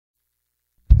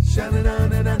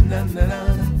Sha-na-na-na-na-na-na.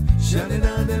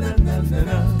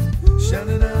 Sha-na-na-na-na-na-na.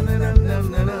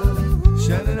 Sha-na-na-na-na-na-na.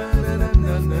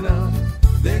 Sha-na-na-na-na-na-na.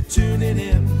 They're tuning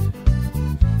in,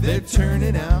 they're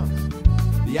turning out.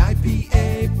 The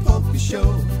I.P.A. Polka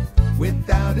Show,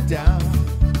 without a doubt.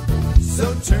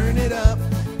 So turn it up,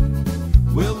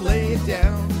 we'll lay it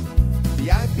down.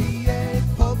 The I.P.A.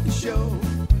 Polka Show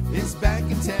is back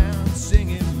in town,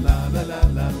 singing la la la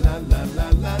la la la la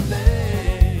la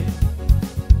lay.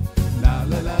 La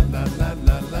la la la la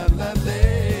la la la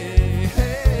lay.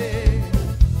 Hey,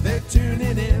 they're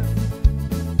tuning in,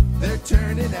 they're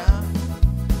turning out.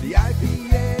 The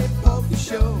I.P.A. Polka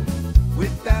Show,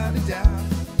 without a doubt.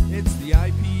 It's the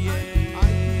I.P.A.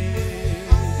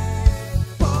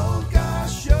 Polka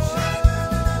Show.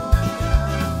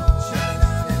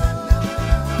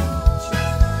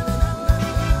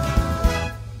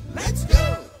 Let's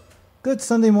go. Good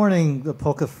Sunday morning, the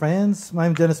Polka fans.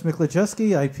 I'm Dennis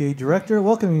Mikolajewski, I.P.A. Director,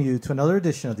 welcoming you to another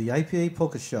edition of the I.P.A.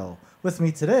 Polka Show. With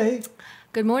me today...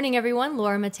 Good morning, everyone.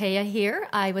 Laura Mateja here.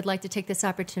 I would like to take this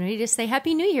opportunity to say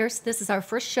Happy New Year's. This is our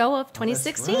first show of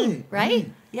 2016, right?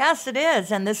 Yes, it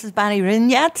is. And this is Bonnie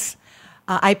Ryniec,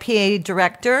 IPA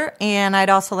Director. And I'd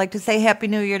also like to say Happy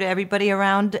New Year to everybody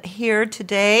around here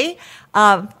today.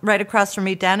 Right across from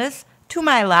me, Dennis. To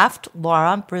my left,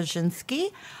 Laura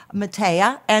Brzezinski,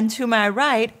 Mateja. And to my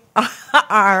right,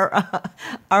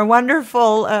 our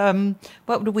wonderful,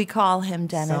 what would we call him,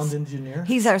 Dennis? Sound engineer.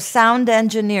 He's our sound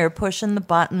engineer, pushing the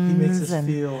buttons. He makes us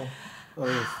feel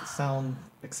sound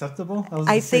acceptable?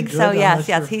 I think so,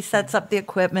 yes. He sets up the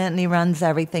equipment and he runs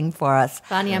everything for us.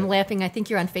 Bonnie, I'm laughing. I think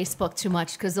you're on Facebook too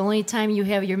much because the only time you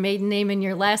have your maiden name and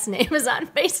your last name is on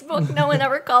Facebook. No one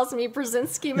ever calls me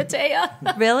Brzezinski Mateja.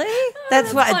 Really?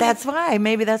 That's why.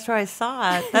 Maybe that's where I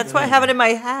saw it. That's why I have it in my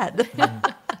head.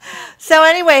 So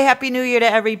anyway, Happy New Year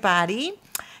to everybody.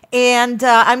 And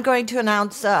I'm going to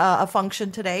announce a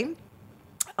function today.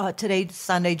 Today's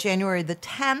Sunday, January the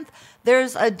 10th.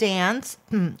 There's a dance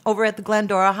over at the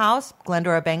Glendora House,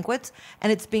 Glendora Banquets,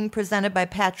 and it's being presented by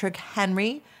Patrick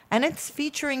Henry, and it's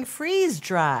featuring Freeze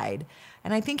Dried.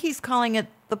 And I think he's calling it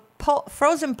the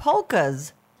Frozen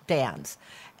Polkas Dance.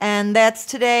 And that's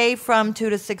today from 2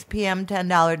 to 6 p.m.,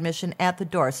 $10 admission at the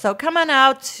door. So come on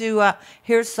out to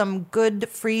hear some good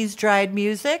freeze-dried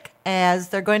music as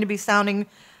they're going to be sounding.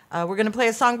 We're going to play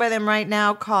a song by them right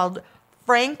now called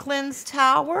Franklin's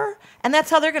Tower, and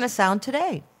that's how they're going to sound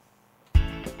today.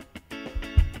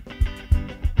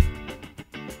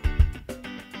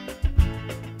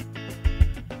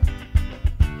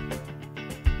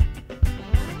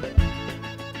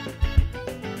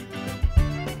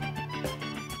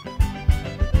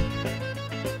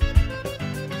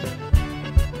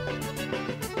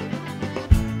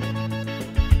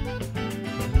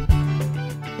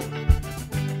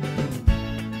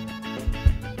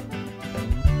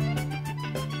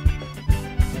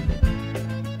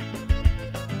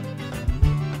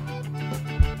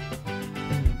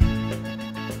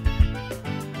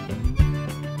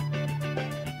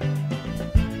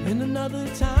 Another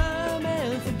time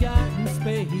and forgotten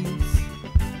space,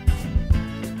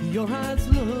 your eyes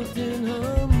looked in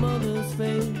her mother's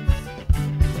face.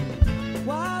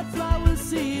 Wildflower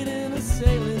seed in a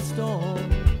sailing storm.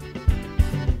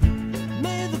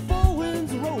 May the four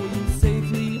winds roll you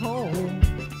safely home.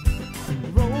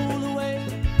 Roll away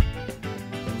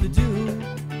the dew.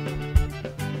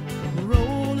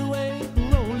 Roll away the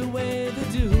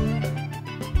dew.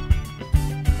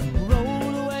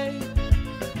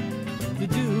 The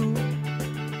dew.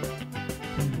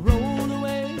 Roll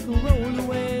away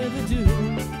the dew.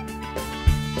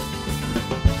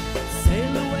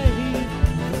 Sail away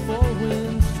the four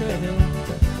winds trail.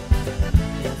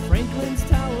 Franklin's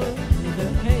Tower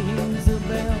that hangs a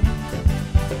bell.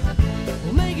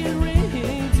 We'll make it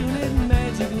ring, tune it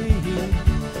magically.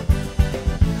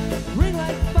 Ring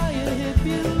like fire if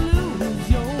you lose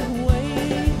your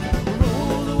way.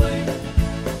 Roll away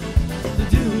the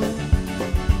dew.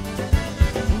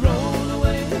 Roll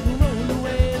away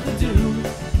the dew.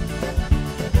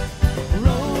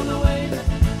 Roll away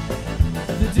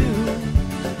the dew.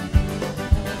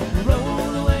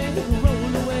 Roll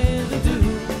away the dew.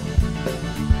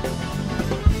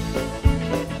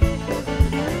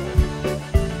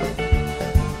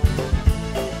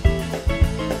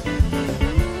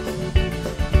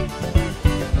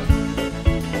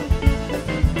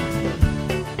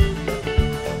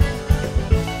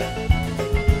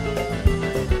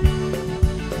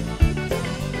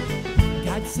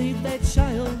 God save that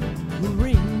child who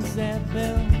rings that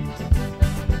bell.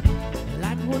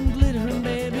 Like one glittering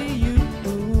baby, you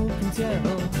can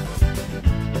tell.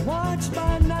 Watch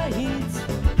by night,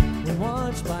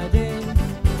 watch by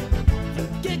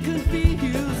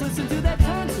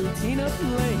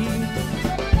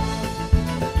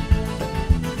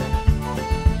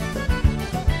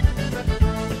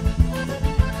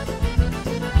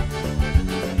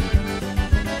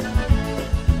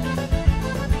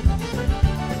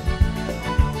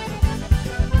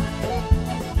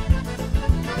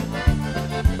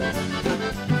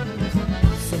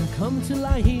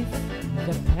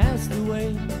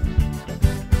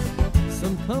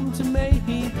come to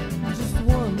me just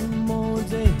one more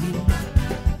day.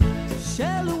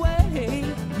 Shell away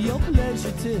your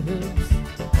pleasure tips.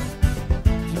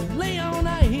 If you lay on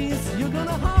ice, you're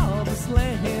gonna harvest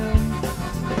lamb.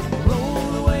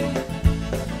 Roll away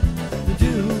the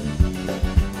dew.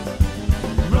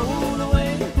 Roll away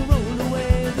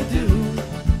the dew.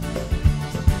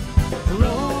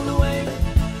 Roll away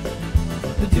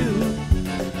the dew.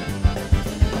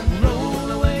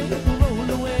 Roll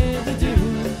away the dew.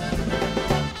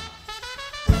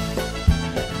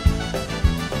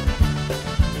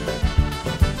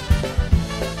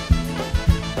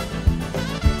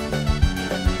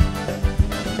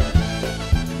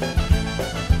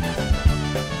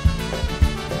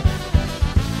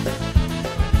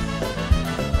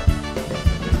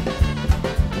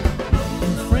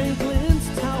 Franklin's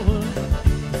tower,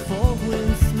 the four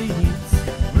wind sleeps,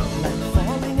 like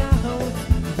falling out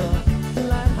the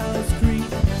lighthouse creek.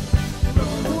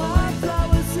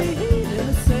 Wildflower seed in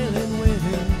a sailing wind.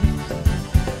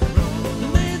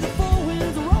 May the four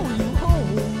winds roll you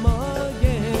home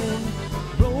again.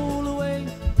 Roll away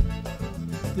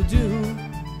the dew.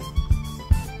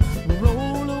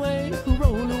 Roll away the dew.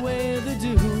 Roll away the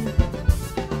dew.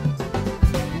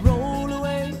 Roll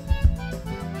away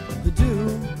the dew. Roll away the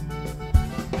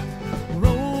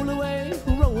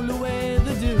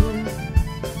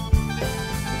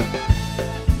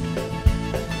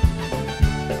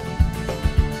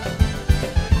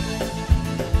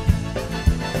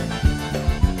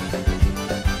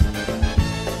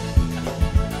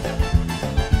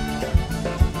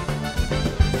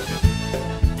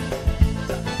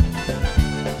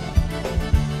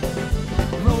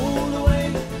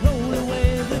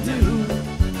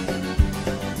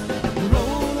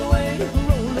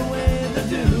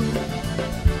dew.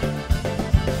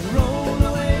 Roll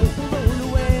away the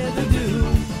dew.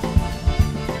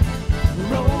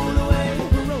 Roll away the dew.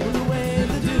 Roll away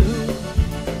the dew.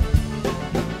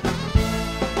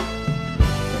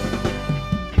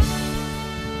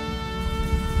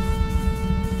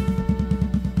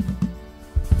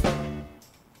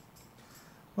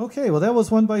 Okay, well, that was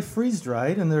one by Freeze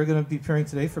Dried, and they're going to be appearing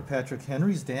today for Patrick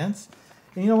Henry's dance.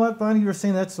 And you know what, Bonnie, you were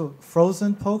saying that's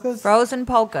frozen polkas? Frozen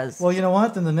polkas. Well, you know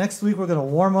what? Then the next week we're going to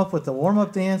warm up with the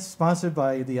warm-up dance sponsored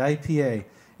by the I.P.A.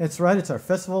 That's right, it's our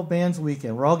Festival Bands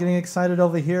Weekend. We're all getting excited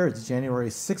over here. It's January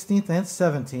 16th and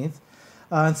 17th.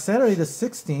 On Saturday the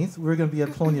 16th, we're going to be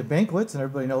at Polonia Banquets, and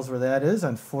everybody knows where that is,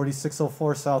 on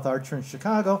 4604 South Archer in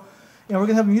Chicago. And we're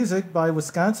going to have music by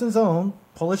Wisconsin's own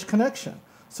Polish Connection.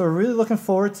 So we're really looking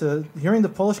forward to hearing the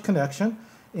Polish Connection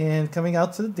and coming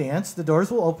out to the dance. The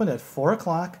doors will open at 4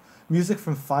 o'clock, music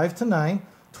from 5 to 9,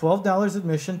 $12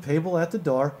 admission, payable at the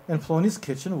door, and Polonia's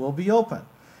Kitchen will be open.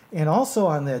 And also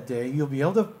on that day, you'll be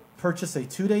able to purchase a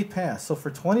 2-day pass. So for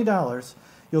 $20,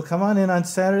 you'll come on in on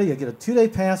Saturday, you'll get a 2-day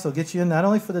pass. It'll get you in not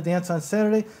only for the dance on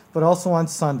Saturday, but also on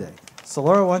Sunday. So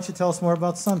Laura, why don't you tell us more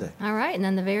about Sunday? All right, and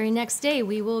then the very next day,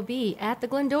 we will be at the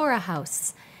Glendora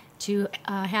House to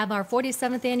have our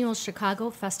 47th annual Chicago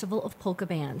Festival of Polka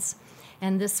Bands.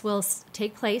 And this will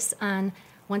take place on,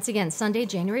 once again, Sunday,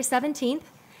 January 17th.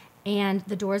 And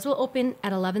the doors will open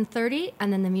at 11:30,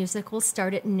 and then the music will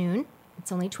start at noon.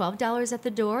 It's only $12 at the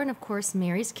door, and of course,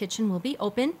 Mary's Kitchen will be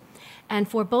open. And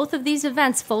for both of these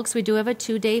events, folks, we do have a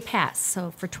 2-day pass. So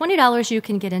for $20, you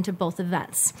can get into both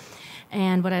events.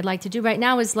 And what I'd like to do right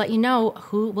now is let you know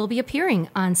who will be appearing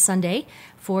on Sunday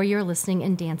for your listening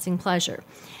and dancing pleasure.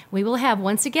 We will have,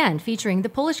 once again, featuring the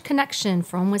Polish Connection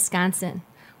from Wisconsin.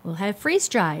 We'll have Freeze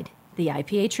Dried, the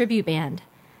I.P.A. Tribute Band,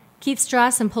 Keith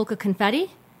Strauss and Polka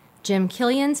Confetti, Jim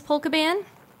Killian's Polka Band,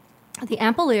 the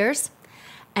Ampliers,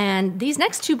 and these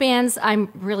next two bands I'm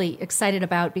really excited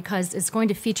about because it's going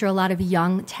to feature a lot of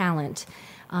young talent.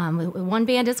 One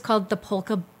band is called the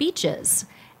Polka Beaches,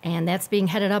 and that's being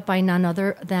headed up by none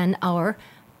other than our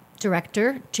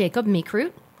director, Jacob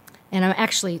Meekroot. And I'm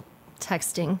actually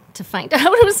texting to find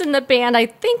out who's in the band. I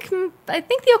think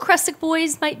the Okresik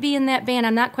Boys might be in that band.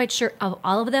 I'm not quite sure of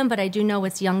all of them, but I do know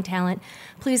it's young talent.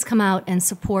 Please come out and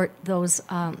support those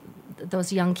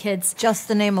young kids. Just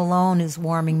the name alone is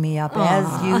warming me up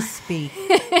as you speak.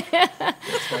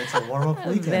 That's right, it's a warm-up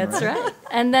weekend. That's right.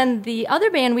 And then the other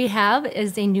band we have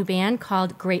is a new band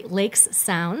called Great Lakes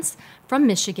Sounds from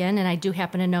Michigan, and I do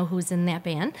happen to know who's in that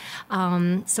band.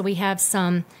 So we have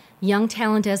some young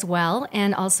talent as well,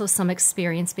 and also some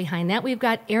experience behind that. We've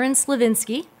got Aaron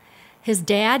Slavinsky, his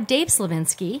dad, Dave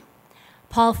Slavinsky,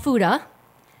 Paul Fuda,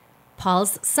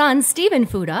 Paul's son, Stephen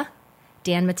Fuda,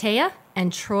 Dan Mateja,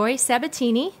 and Troy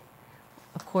Sabatini.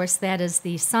 Of course, that is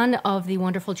the son of the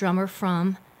wonderful drummer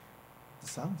from The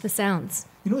Sounds. The Sounds.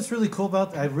 You know what's really cool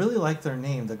about I really like their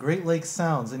name, the Great Lakes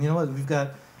Sounds. And you know what? We've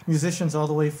got musicians all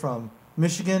the way from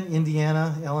Michigan,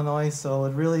 Indiana, Illinois, so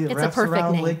it really It's a wraps perfect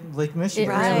around name. Lake Michigan.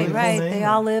 It It's a really really Right, cool right. name. They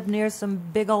all live near some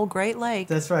big old Great Lake.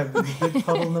 That's right, big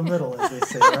puddle in the middle, as they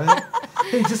say, right?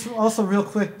 Hey, just also real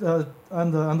quick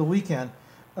on the weekend,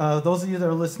 those of you that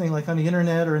are listening, like on the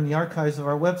internet or in the archives of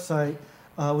our website,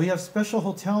 we have special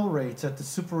hotel rates at the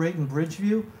Super 8 in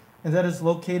Bridgeview, and that is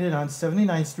located on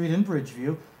 79th Street in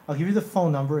Bridgeview. I'll give you the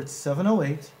phone number. It's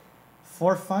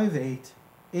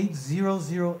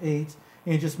 708-458-8008.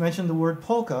 And you just mention the word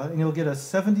polka, and you'll get a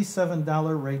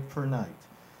 $77 rate per night.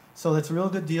 So that's a real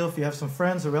good deal if you have some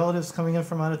friends or relatives coming in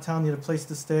from out of town, need a place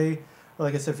to stay. Or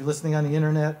like I said, if you're listening on the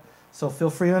internet, so feel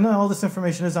free. And all this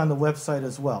information is on the website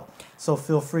as well. So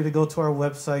feel free to go to our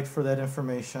website for that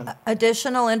information.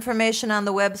 Additional information on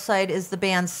the website is the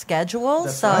band's schedule,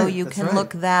 That's so right, you that's can right.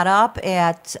 look that up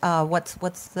at what's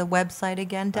the website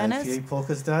again, Dennis?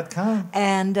 IPApolkas.com.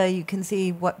 And you can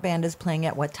see what band is playing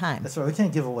at what time. That's right. We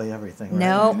can't give away everything, right?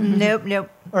 Nope, nope.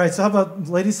 All right. So how about,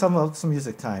 ladies, some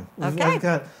music time?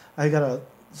 Okay. I got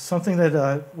something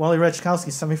that Wally Rechkowski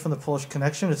sent me from the Polish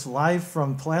Connection. It's live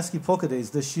from Pulaski Polka Days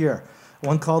this year.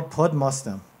 One called Pod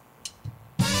Mostem.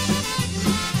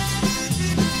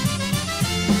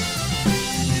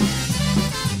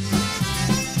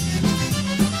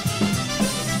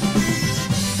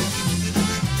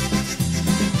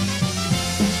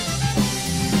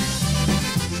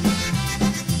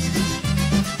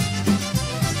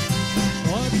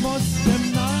 Pod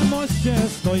mostem na moście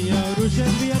stoją róże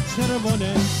dwie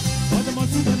czerwone. Pod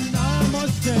mostem na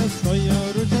moście stoją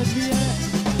róże dwie.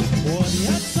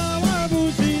 Łonia cała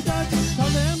buzi dać,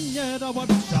 ale mnie dała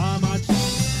trzamać.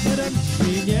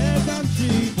 Nie dam ci,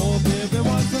 bo by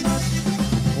było znać.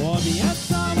 Łonia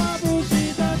cała buzi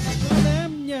dać, ale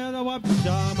mnie dała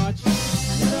trzamać.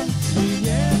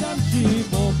 Nie dam ci,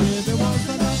 bo by było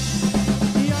znać.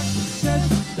 Jak się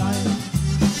zdaje,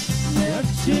 jak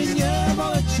ci nie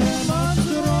walczy ma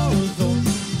zrozum.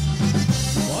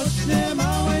 Właśnie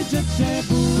małe dziewczę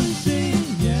buzi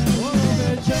nie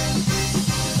uwiecie.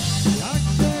 Jak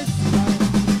się zdaje,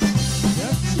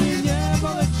 jak ci nie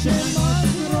walczy ma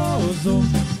zrozum.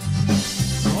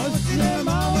 Właśnie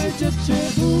małe dziewczę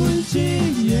buzi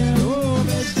nie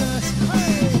uwiecie.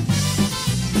 Hej!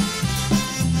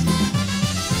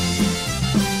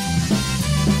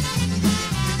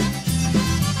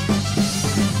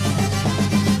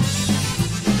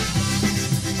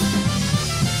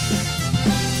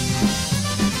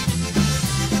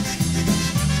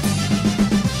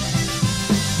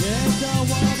 Nie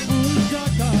dała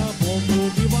buziaka, bo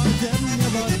mówiła, że mnie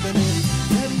ważny.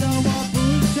 Nie dała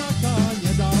buziaka,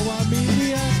 nie dała mi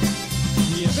nie.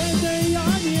 Nie będę ja,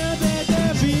 nie będę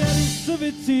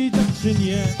wierzywicy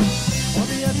dziewczynie.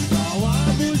 Obiecała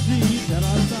buzi,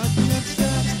 teraz tak nie chcę.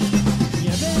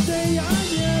 Nie będę ja,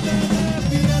 nie będę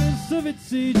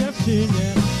wierzywicy dziewczynie.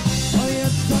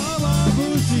 Obiecała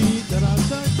buzi, teraz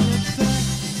tak nie chcę.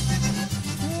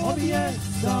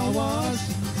 Obiecałaś,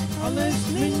 aleś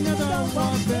mi nie dała,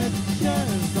 będzie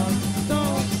za to.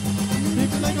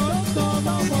 Pięknego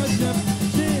dodała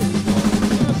dziewczyno.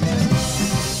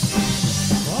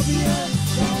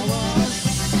 Obiecałaś,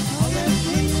 aleś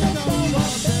mi nie dała,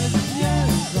 będzie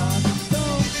za to.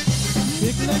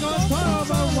 Pięknego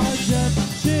dodała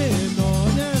dziewczyno,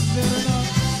 niewierna.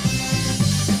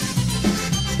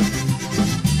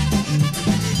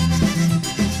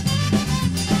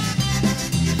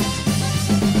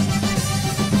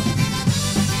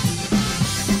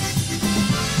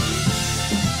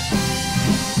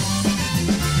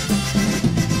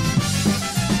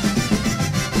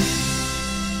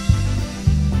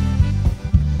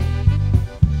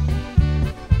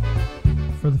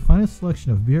 For the finest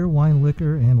selection of beer, wine,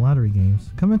 liquor, and lottery games,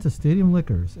 come into Stadium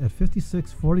Liquors at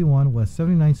 5641 West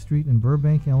 79th Street in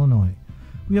Burbank, Illinois.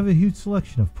 We have a huge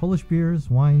selection of Polish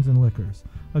beers, wines, and liquors.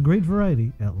 A great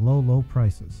variety at low, low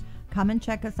prices. Come and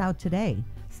check us out today.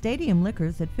 Stadium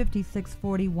Liquors at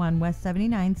 5641 West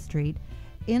 79th Street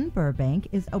in Burbank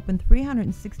is open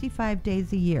 365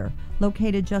 days a year,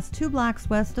 located just 2 blocks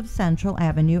west of Central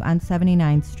Avenue on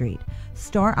 79th Street.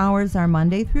 Store hours are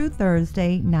Monday through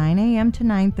Thursday, 9 a.m. to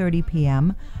 9:30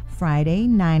 p.m., Friday,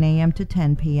 9 a.m. to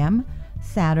 10 p.m.,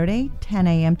 Saturday, 10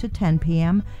 a.m. to 10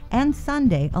 p.m., and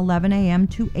Sunday, 11 a.m.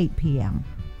 to 8 p.m.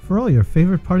 For all your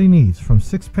favorite party needs, from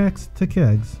six-packs to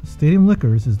kegs, Stadium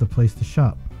Liquors is the place to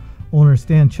shop. Owner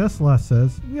Stan Cheslot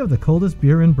says, we have the coldest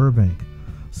beer in Burbank.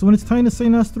 So when it's time to say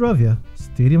Nostrovia,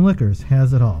 Stadium Liquors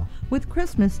has it all. With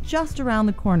Christmas just around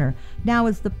the corner, now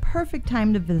is the perfect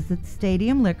time to visit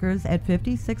Stadium Liquors at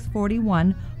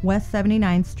 5641 West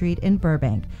 79th Street in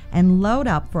Burbank and load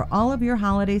up for all of your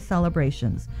holiday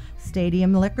celebrations.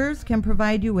 Stadium Liquors can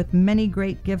provide you with many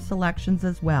great gift selections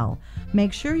as well.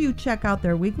 Make sure you check out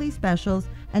their weekly specials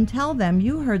and tell them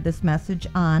you heard this message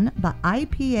on the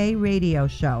I.P.A. radio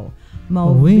show.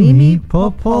 Movimi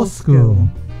po polsku.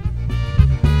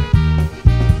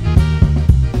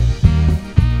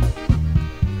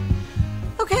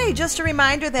 Okay, just a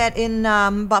reminder that in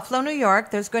Buffalo, New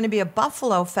York, there's going to be a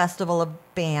Buffalo Festival of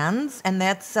Bands, and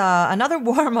that's another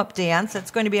warm-up dance.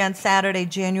 It's going to be on Saturday,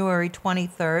 January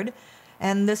 23rd,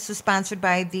 and this is sponsored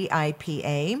by the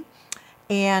I.P.A.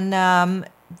 And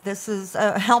this is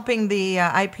helping the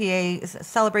I.P.A.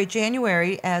 celebrate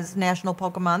January as National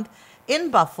Polka Month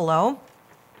in Buffalo.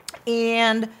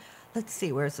 And let's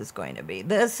see, where is this going to be?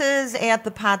 This is at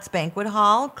the Potts Banquet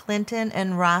Hall, Clinton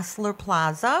and Rossler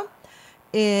Plaza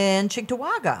in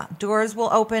Cheektowaga. Doors will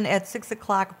open at 6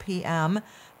 o'clock p.m.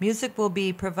 Music will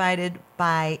be provided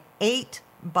by 8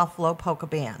 Buffalo polka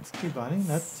bands. Hey, Bonnie,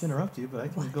 not to interrupt you, but I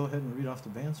can go ahead and read off the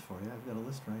bands for you. I've got a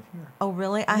list right here. Oh,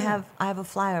 really? I have a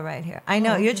flyer right here. I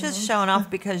know, you're just showing off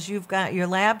because you've got your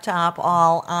laptop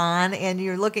all on and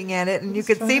you're looking at it and you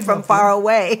can see from far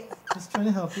away. Just trying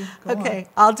to help you. Go Okay,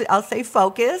 on. I'll say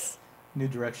Focus, New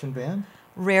Direction Band,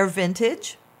 Rare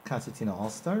Vintage, Concertina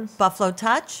All-Stars, Buffalo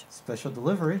Touch, Special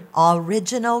Delivery.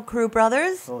 Original Crew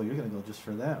Brothers. Oh, you're going to go just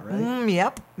for that, right?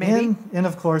 Yep, maybe. And,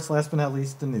 of course, last but not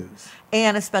least, the news.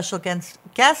 And a special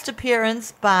guest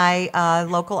appearance by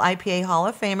local I.P.A. Hall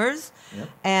of Famers. Yep.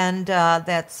 And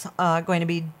that's going to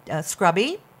be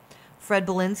Scrubby, Fred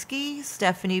Belinsky,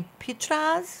 Stephanie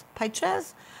Pietras,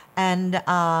 and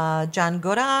John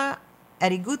Gora,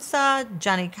 Eddie Gutsa,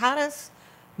 Johnny Cadas,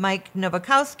 Mike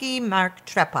Nowakowski, Mark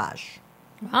Trepage.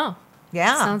 Wow.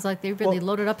 Yeah. Sounds like they really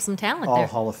loaded up some talent All there.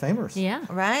 Hall of Famers. Yeah.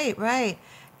 Right.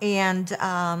 And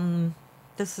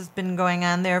this has been going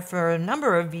on there for a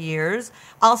number of years.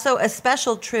 Also, a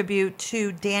special tribute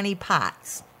to Danny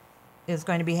Potts is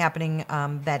going to be happening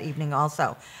that evening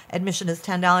also. Admission is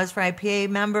 $10 for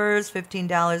IPA members,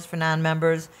 $15 for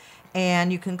non-members.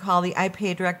 And you can call the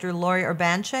IPA director, Lori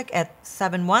Urbanchik, at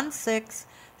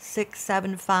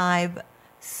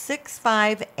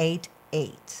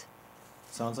 716-675-6588.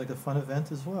 Sounds like a fun event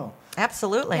as well.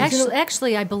 Absolutely.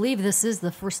 Actually, I believe this is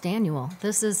the first annual.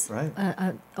 This is Right.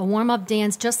 a warm-up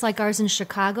dance just like ours in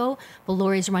Chicago, but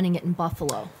Lori's running it in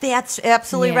Buffalo. That's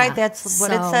absolutely Yeah. right. That's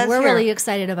what it So says we're here. really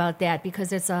excited about that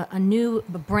because it's a new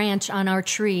branch on our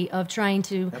tree of trying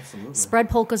to Absolutely. spread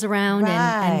polkas around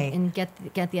Right. and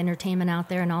get the entertainment out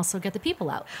there and also get the people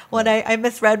out. What I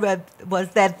misread was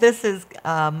that this is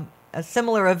a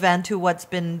similar event to what's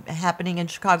been happening in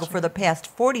Chicago for the past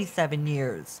 47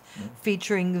 years,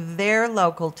 featuring their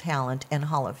local talent and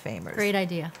Hall of Famers. Great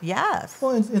idea. Yes.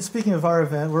 Well, and speaking of our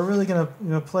event, we're really going to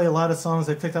play a lot of songs.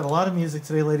 I picked out a lot of music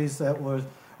today, ladies, that are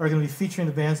going to be featuring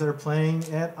the bands that are playing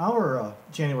at our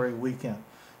January weekend.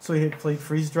 So we played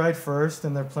Freeze Dried first,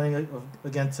 and they're playing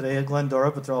again today at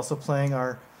Glendora, but they're also playing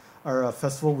our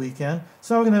festival weekend.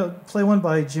 So we're going to play one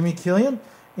by Jimmy Killian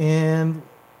and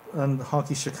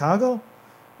Honky Chicago.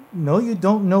 No, you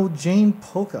don't know Jane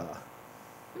Polka.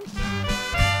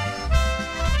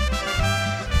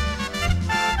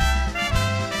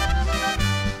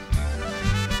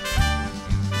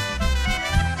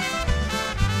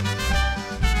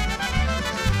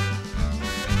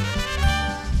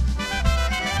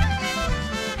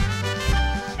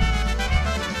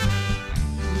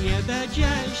 Nie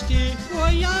będziesz ty, o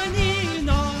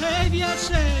Janino,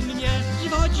 wiosę mnie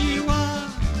zwodziła.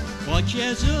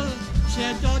 Ojciec, się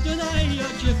do Dunaju,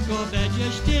 dziewko,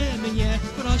 będziesz ty mnie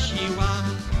prosiła.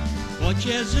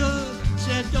 Ojciec,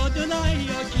 się do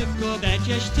Dunaju, dziewko,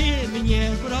 będziesz ty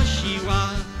mnie prosiła.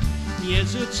 Nie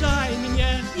rzucaj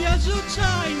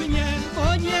mnie,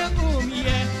 bo nie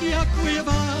umiem jak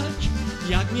pływać.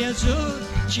 Jak mnie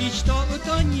rzucić, to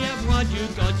nie władziu,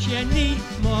 to cię nie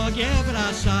mogę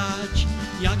wracać.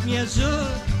 Jak mnie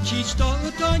rzucić,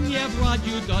 to nie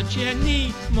władziu, to cię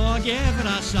nie mogę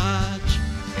wracać.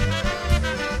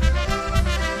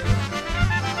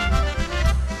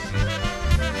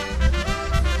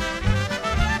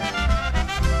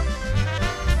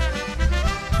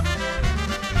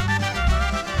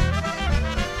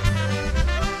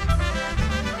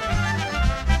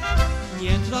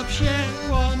 Nie trop się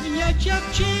o mnie,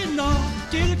 dziewczyno,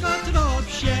 tylko trop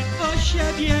się o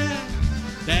siebie.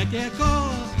 Będę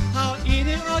kochał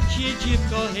inny od ciebie,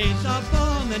 dziewko, hej,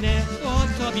 zapomnę o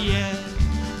tobie.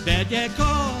 Będę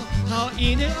kochał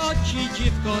inny od ciebie,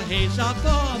 dziewko, hej,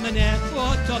 zapomnę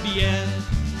o tobie.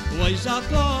 Oj,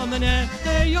 zapomnę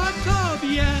jak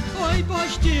tobie, oj,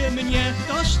 boś ty mnie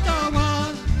dostała.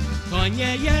 To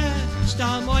nie jest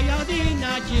ta moja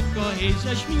wina, dziewko, hej,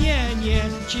 żeś mnie nie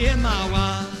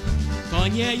ciemała. To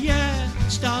nie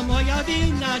jest ta moja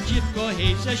wina, dziewko,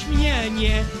 hej, żeś mnie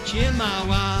nie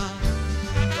ciemała.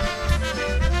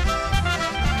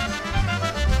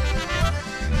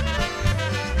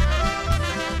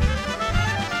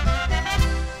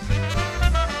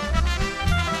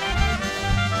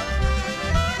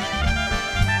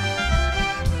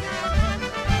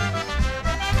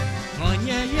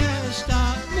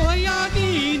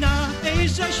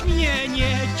 Żeś mnie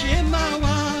nie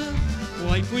ciemała.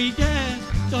 Oj, pójdę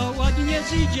do ładnie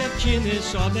z dziewczyny,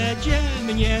 co będzie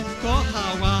mnie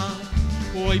kochała.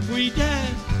 Oj, pójdę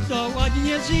do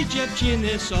ładnie z dziewczyny,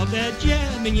 co będzie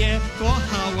mnie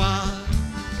kochała.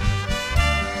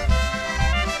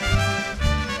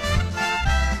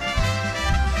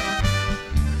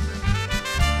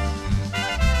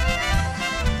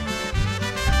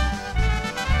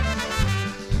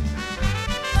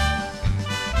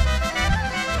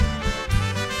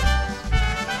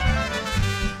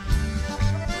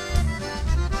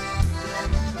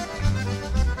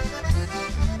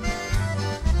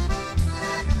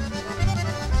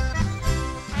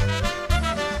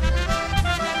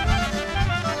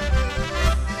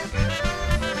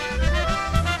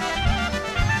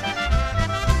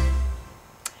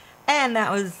 And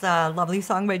that was a lovely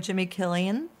song by Jimmy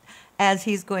Killian, as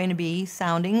he's going to be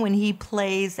sounding when he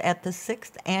plays at the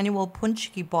 6th Annual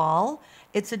Punchki Ball.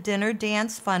 It's a dinner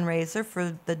dance fundraiser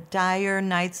for the Dyer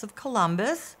Knights of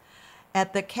Columbus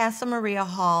at the Casa Maria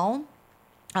Hall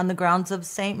on the grounds of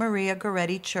St. Maria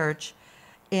Goretti Church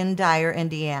in Dyer,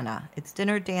 Indiana. It's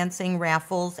dinner, dancing,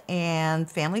 raffles,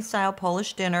 and family-style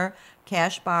Polish dinner,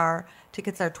 cash bar.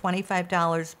 Tickets are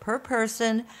 $25 per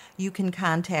person. You can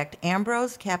contact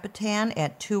Ambrose Capitan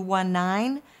at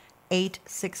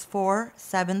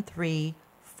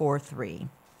 219-864-7343.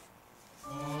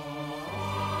 Hey,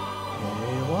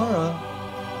 Laura,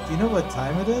 do you know what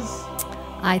time it is?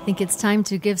 I think it's time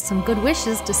to give some good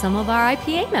wishes to some of our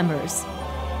I.P.A. members.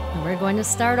 And we're going to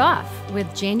start off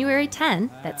with January 10,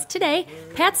 that's today,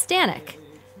 Pat Stanek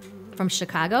from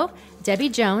Chicago, Debbie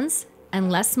Jones, and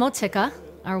Les Motica,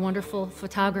 our wonderful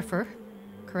photographer,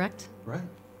 correct? Right.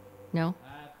 No?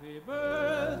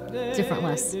 Different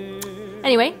Les.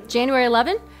 Anyway, January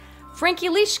 11, Frankie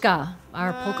Lishka,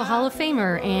 our Polka Hall of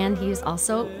Famer, and he's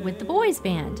also with the boys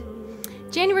band.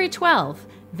 January 12,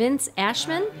 Vince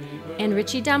Ashman and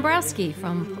Richie Dombrowski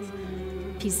from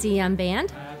PCM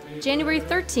Band. January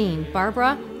 13,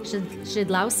 Barbara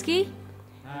Szydlowski.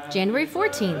 January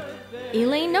 14th,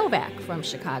 Elaine Novak from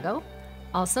Chicago.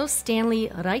 Also Stanley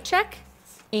Rychek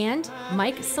and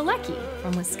Mike Selecki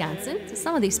from Wisconsin. So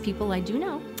some of these people I do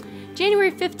know.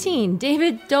 January 15,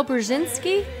 David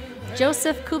Dobrzinski,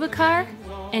 Joseph Kubikar,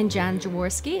 and John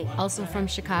Jaworski, also from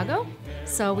Chicago.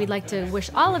 So we'd like to wish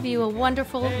all of you a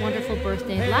wonderful, wonderful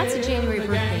birthday. Lots of January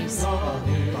birthdays.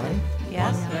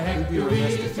 Yes? We'd be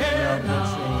remiss if we were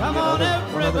mentioning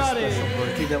one other special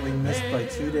birthday that we missed by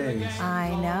 2 days. I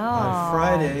know. On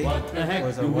Friday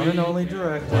was our one and only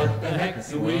director,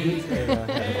 Miss Laura Mateja, had a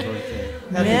birthday.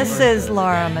 Happy Mrs. birthday.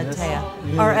 Laura Miss- Mateja,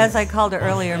 Miss- or as I called her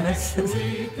earlier, Mrs.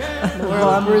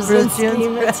 Laura Brzezinski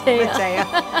Mateja.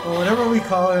 Well, whatever we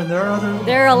call her, and there are other.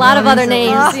 There are a lot of other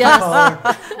names, yes.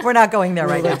 We're not going there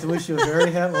right We'd like now. to wish you a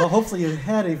very happy. Well, hopefully you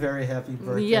had a very happy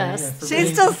birthday. Yes. and for She's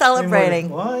many- still celebrating.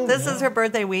 Why? This Yeah. is her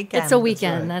birthday weekend. It's a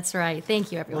weekend, right. that's right.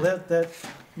 Thank you, Well, everyone. that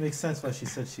makes sense why she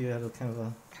said she had a kind of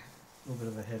a little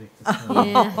bit of a headache this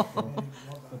morning. Yeah.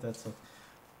 But that's okay.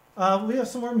 We have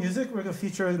some more music. We're going to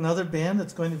feature another band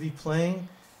that's going to be playing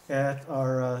at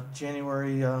our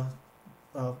January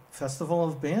Festival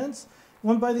of Bands,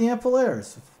 one by the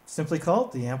Ampliers, simply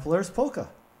called the Ampliers Polka.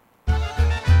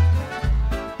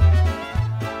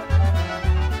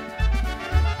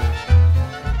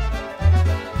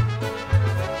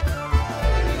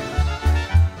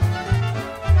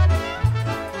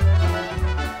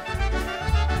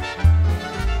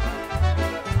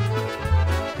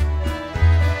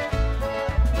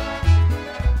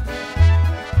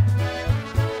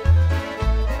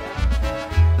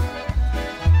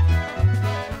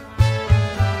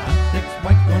 Antek z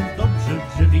Majką dobrze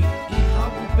żyli i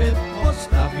chałupę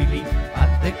postawili.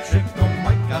 Antek krzyknął,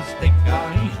 Majka steka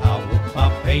i chałupa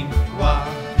pękła.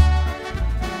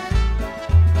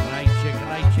 Grajcie,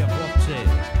 grajcie, chłopcy.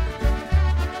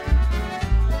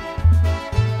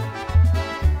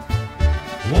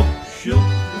 Łop-siup,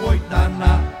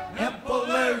 Łojdana,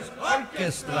 Ampliers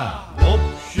Orkiestra.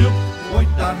 Łop-siup,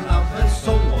 Łojdana,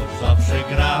 wesoło zawsze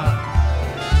gra.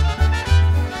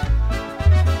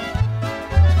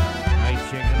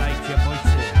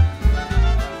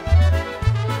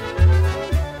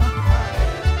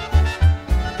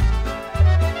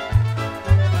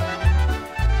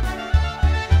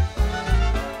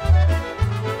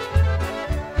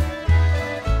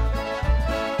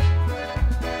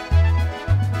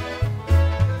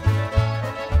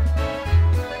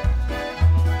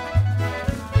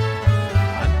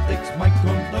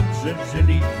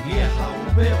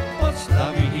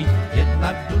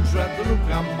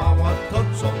 mała, to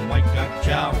co Majka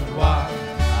chciała.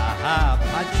 Aha,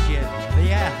 patrzcie,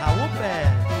 dwie chałupy.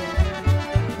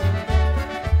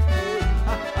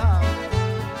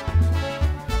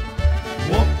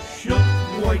 Łopsiu,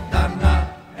 Łojdana,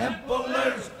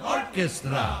 Empolers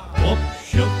Orkiestra.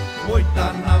 Łopsiu,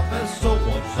 Łojdana,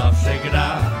 wesoło zawsze gra.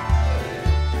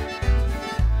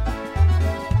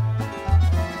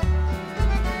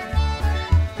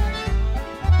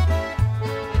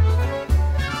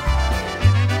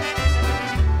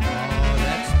 Oh,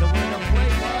 that's the way to play,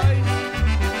 boys.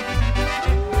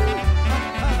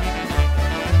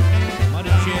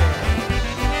 Money chair.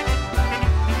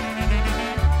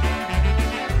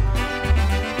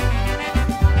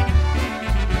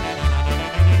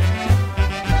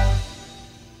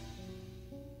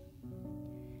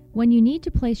 When you need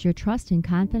to place your trust and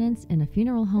confidence in a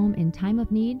funeral home in time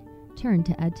of need, turn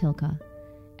to Ed Tilka.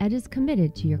 Ed is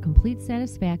committed to your complete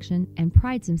satisfaction and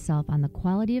prides himself on the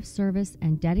quality of service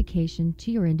and dedication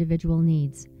to your individual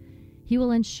needs. He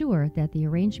will ensure that the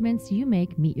arrangements you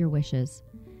make meet your wishes.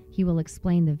 He will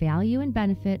explain the value and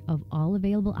benefit of all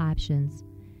available options.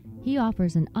 He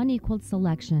offers an unequaled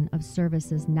selection of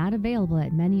services not available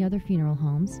at many other funeral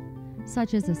homes,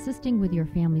 such as assisting with your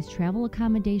family's travel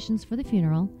accommodations for the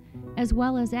funeral, as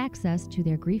well as access to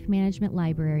their grief management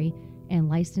library and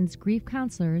licensed grief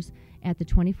counselors at the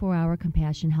 24-hour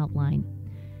Compassion Helpline.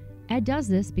 Ed does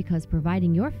this because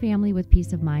providing your family with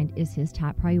peace of mind is his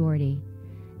top priority.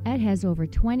 Ed has over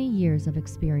 20 years of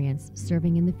experience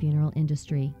serving in the funeral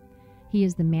industry. He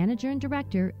is the manager and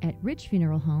director at Ridge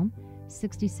Funeral Home,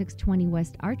 6620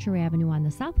 West Archer Avenue on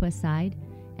the southwest side,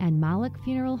 and Malik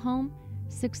Funeral Home,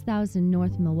 6000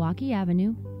 North Milwaukee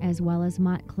Avenue, as well as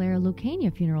Montclair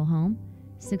Lucania Funeral Home,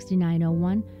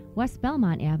 6901 West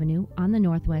Belmont Avenue on the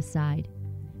northwest side.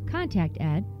 Contact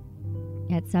Ed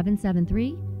at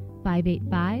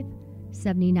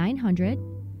 773-585-7900,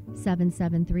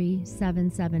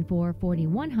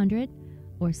 773-774-4100,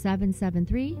 or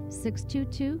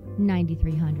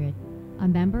 773-622-9300, a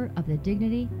member of the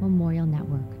Dignity Memorial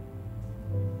Network.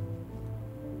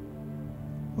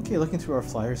 Okay, looking through our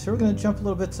flyers here, we're going to jump a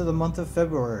little bit to the month of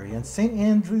February. And St.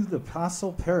 Andrew the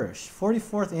Apostle Parish,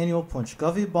 44th Annual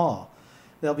Punchgovy Ball.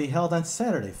 They'll be held on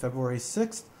Saturday, February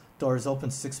 6th. Doors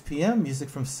open 6 p.m., music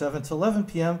from 7 to 11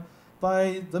 p.m.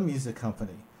 by the music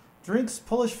company. Drinks,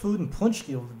 Polish food, and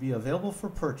punchki will be available for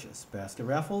purchase. Basket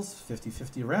raffles,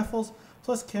 50-50 raffles,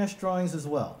 plus cash drawings as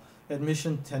well.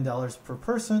 Admission, $10 per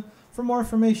person. For more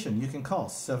information, you can call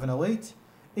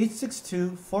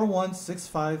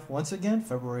 708-862-4165. Once again,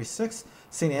 February 6th,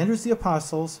 St. Andrews the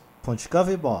Apostles,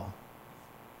 Punchgovy Ball.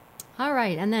 All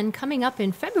right, and then coming up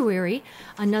in February,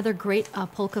 another great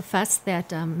polka fest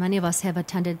that many of us have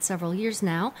attended several years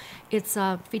now. It's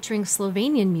featuring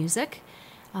Slovenian music.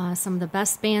 Some of the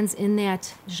best bands in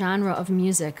that genre of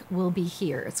music will be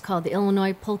here. It's called the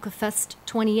Illinois Polka Fest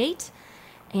 28,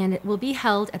 and it will be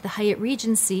held at the Hyatt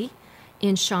Regency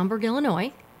in Schaumburg,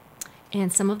 Illinois.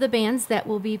 And some of the bands that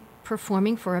will be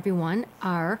performing for everyone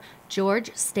are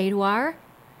George Stadoir,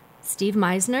 Steve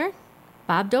Meisner,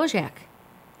 Bob Dojak,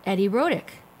 Eddie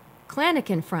Rodick, Klanick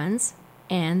and Friends,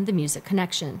 and the Music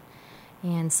Connection.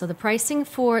 And so the pricing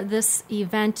for this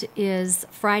event is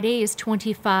Friday is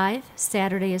 $25,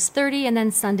 Saturday is $30, and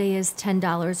then Sunday is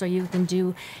 $10, or you can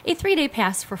do a 3-day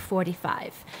pass for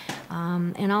 $45.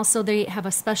 And also they have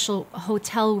a special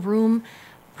hotel room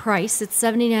price. It's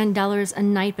 $79 a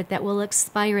night, but that will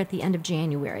expire at the end of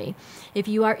January. If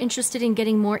you are interested in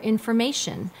getting more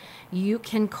information, you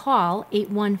can call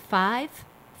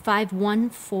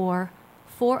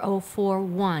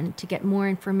 815-514-4041 to get more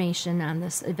information on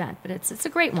this event. But it's a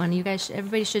great one. You guys,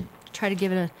 everybody should try to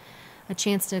give it a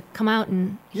chance to come out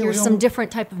and hear some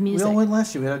different type of music. We all went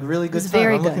last year. We had a really good time.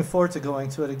 Very I'm good. looking forward to going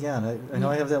to it again. I know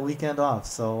I have that weekend off,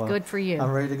 so Good for you. I'm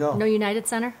ready to go. No United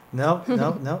Center? No.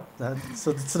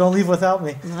 So don't leave without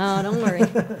me. No, don't worry.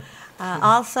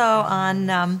 Also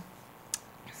on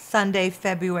Sunday,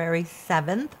 February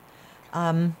 7th,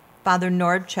 Father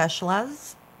Nord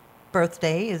Cheshla's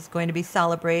birthday is going to be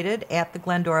celebrated at the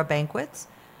Glendora Banquets.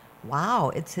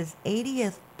 Wow, it's his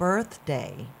 80th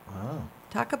birthday. Wow.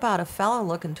 Talk about a fellow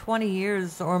looking 20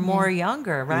 years or more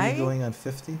younger, right? Are you going on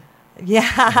 50?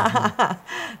 Yeah.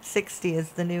 60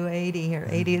 is the new 80, or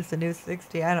 80 is the new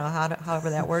 60. I don't know however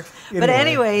that works. But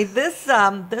anyway, this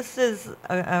is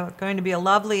going to be a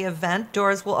lovely event.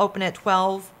 Doors will open at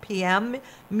 12 p.m.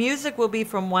 Music will be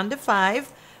from 1 to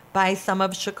 5 by some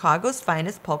of Chicago's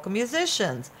finest polka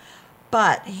musicians.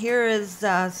 But here is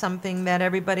something that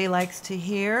everybody likes to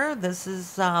hear. This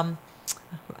is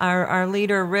our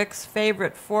leader Rick's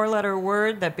favorite 4-letter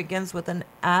word that begins with an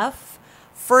F.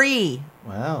 free.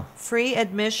 Wow. Free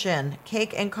admission.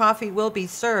 Cake and coffee will be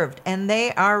served, and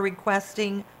they are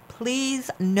requesting,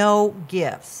 please, no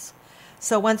gifts.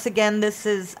 So once again, this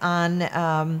is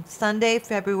on Sunday,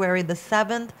 February the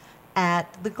 7th at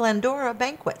the Glendora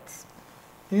Banquets.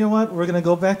 You know what? We're going to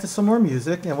go back to some more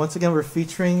music, and once again, we're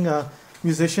featuring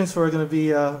musicians who are going to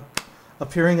be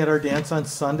appearing at our dance on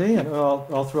Sunday and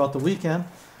all throughout the weekend.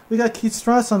 We got Keith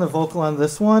Strauss on the vocal on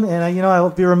this one, and I will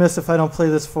be remiss if I don't play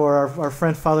this for our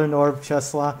friend Father Norb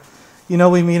Cheslaw. You know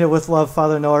we mean it with love,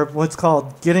 Father Norb. What's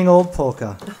called Getting Old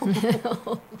Polka.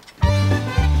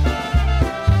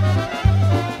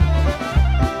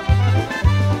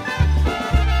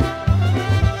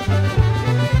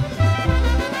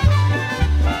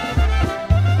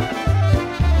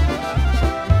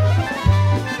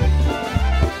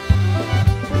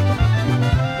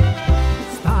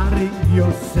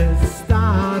 Jose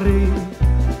stary,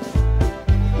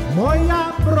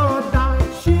 moja broda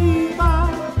siwa,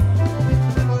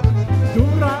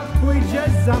 która pójdzie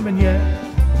za mnie,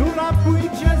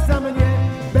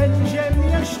 będzie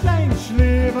mnie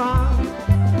szczęśliwa.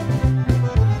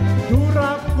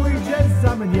 Która pójdzie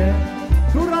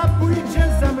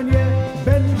za mnie,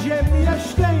 będzie mnie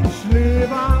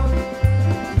szczęśliwa.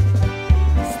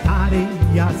 Stary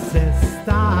Jose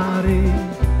stary,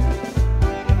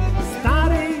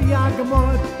 jak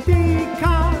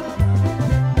motyka,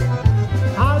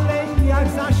 ale jak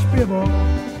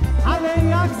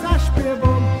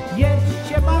zaśpiewam,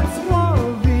 jedźcie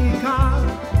Wacławika.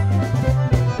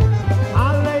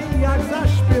 Ale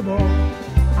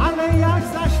jak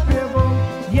zaśpiewam,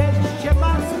 jedźcie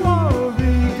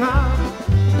Wacławika.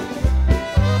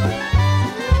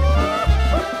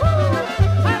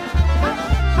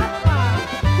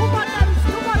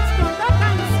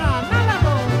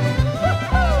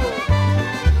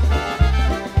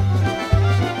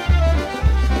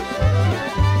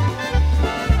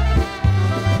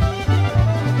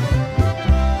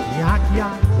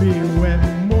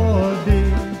 Byłem młody,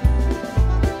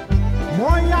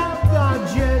 moja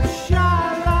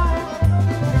dziewczyna,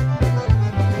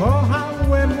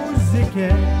 kochałem muzykę,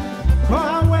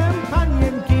 kochałem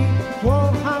panienki,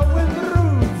 kochałem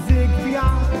różnych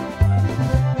gwiazd.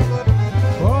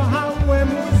 Kochałem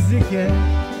muzykę,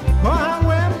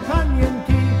 kochałem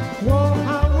panienki,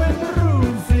 kochałem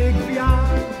różnych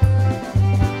gwiazd.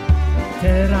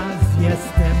 Teraz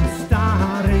jestem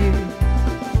stary,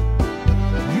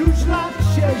 już lat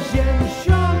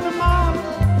 60 mam.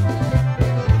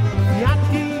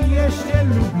 Kwiaty jeszcze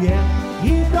lubię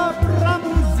i dobra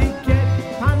muzykę,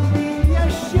 panny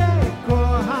jeszcze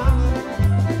kocham.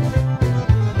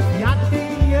 Kwiaty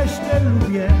jeszcze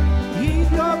lubię i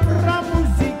dobra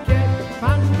muzykę,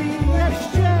 panny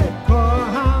jeszcze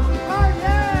kocham. Oh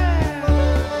yeah!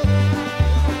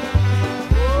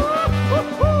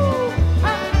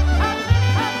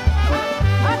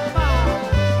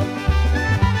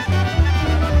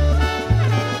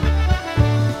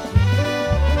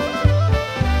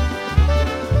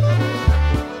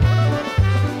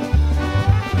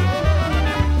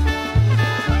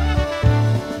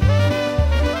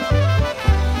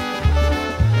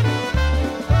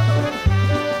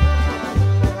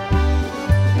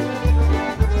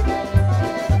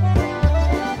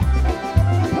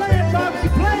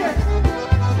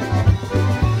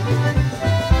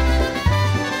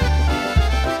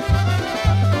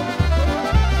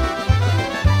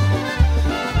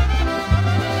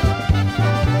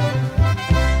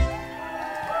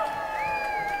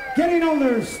 Getting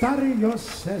older, stary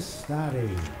Jose stary.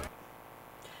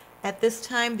 At this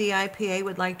time, the I.P.A.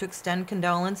 would like to extend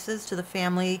condolences to the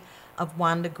family of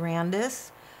Wanda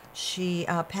Grandis. She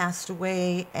passed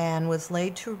away and was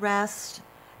laid to rest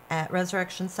at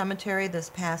Resurrection Cemetery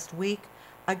this past week.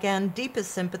 Again,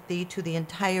 deepest sympathy to the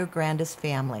entire Grandis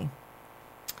family.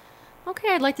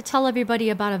 Okay, I'd like to tell everybody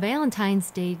about a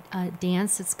Valentine's Day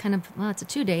dance. It's it's a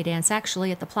 2-day dance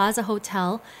actually at the Plaza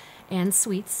Hotel and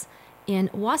Suites in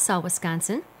Wausau,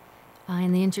 Wisconsin.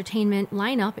 And the entertainment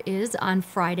lineup is on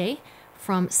Friday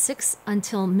from 6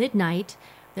 until midnight.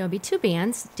 There will be 2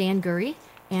 bands, Dan Gurry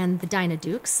and the Dinah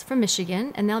Dukes from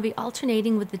Michigan, and they'll be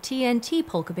alternating with the TNT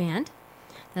Polka Band.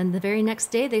 Then the very next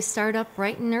day, they start up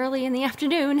bright and early in the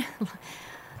afternoon.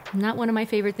 Not one of my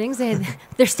favorite things.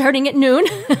 They're starting at noon.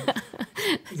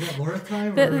 Is that Florida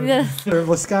time or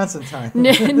Wisconsin time?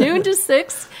 Noon to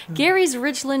 6. Gary's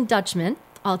Ridgeland Dutchman,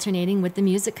 alternating with the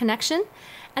Music Connection.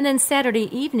 And then Saturday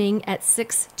evening at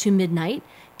 6 to midnight,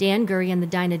 Dan Gurry and the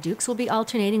Dinah Dukes will be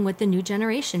alternating with the New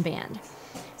Generation Band.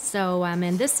 So,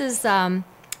 and this is an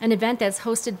event that's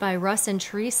hosted by Russ and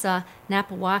Teresa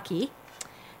Napawaki.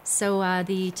 So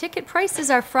the ticket prices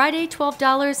are Friday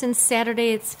 $12 and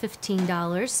Saturday it's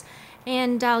 $15.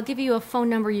 And I'll give you a phone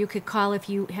number you could call if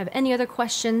you have any other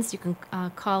questions. You can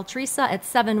call Teresa at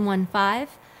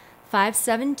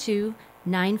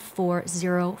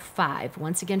 715-572-9405.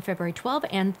 Once again, February 12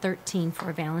 and 13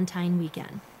 for Valentine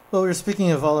weekend. Well, we're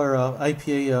speaking of all our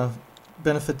I.P.A.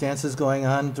 benefit dances going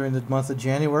on during the month of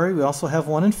January. We also have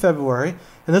one in February,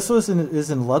 and this is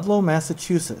in Ludlow,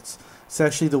 Massachusetts. It's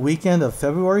actually the weekend of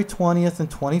February 20th and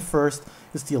 21st.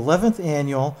 It's the 11th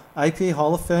annual I.P.A.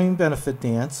 Hall of Fame benefit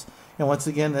dance. And once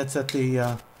again, that's at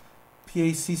the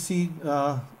PACC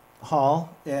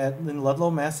Hall in Ludlow,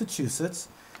 Massachusetts.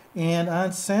 And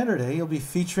on Saturday, you'll be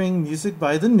featuring music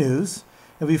by The News.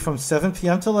 It'll be from 7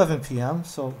 p.m. to 11 p.m.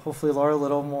 So hopefully, Laura, a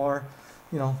little more,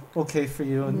 okay for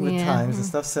you and with times and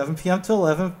stuff. 7 p.m. to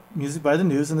 11, music by The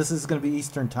News. And this is going to be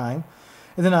Eastern time.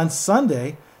 And then on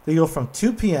Sunday, they go from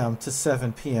 2 p.m. to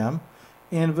 7 p.m.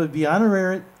 And it would be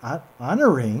honoring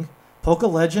polka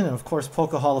legend and, of course,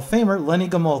 polka Hall of Famer Lenny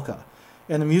Gomulka.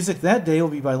 And the music that day will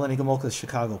be by Lenny Gomulka's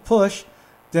Chicago Push,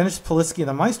 Dennis Polisky and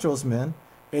the Maestros Men,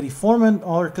 Eddie Foreman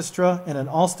Orchestra, and an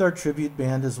all-star tribute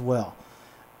band as well.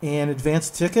 And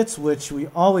advanced tickets, which we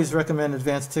always recommend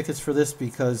advanced tickets for this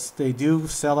because they do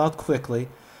sell out quickly.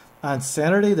 On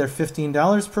Saturday, they're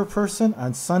 $15 per person.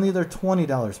 On Sunday, they're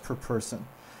 $20 per person.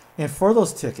 And for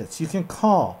those tickets, you can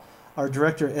call our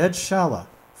director, Ed Shala,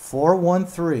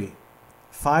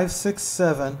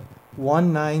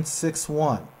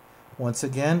 413-567-1961. Once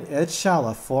again, Ed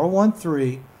Shala,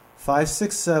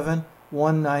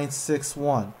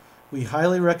 413-567-1961. We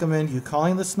highly recommend you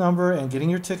calling this number and getting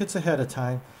your tickets ahead of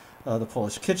time. The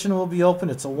Polish Kitchen will be open.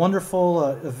 It's a wonderful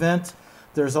event.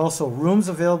 There's also rooms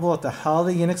available at the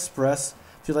Holiday Inn Express.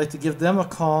 If you'd like to give them a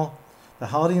call, the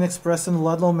Holiday Inn Express in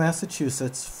Ludlow,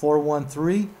 Massachusetts,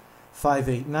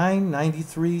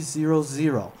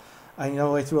 413-589-9300. I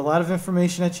know I threw a lot of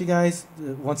information at you guys.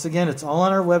 Once again, it's all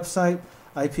on our website,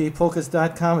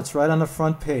 IPApolkas.com. It's right on the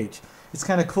front page. It's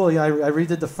kind of cool. Yeah, I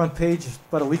redid the front page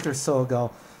about a week or so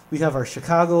ago. We have our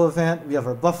Chicago event. We have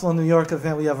our Buffalo, New York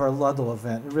event. We have our Ludlow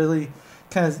event. It really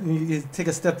kind of, you take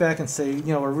a step back and say,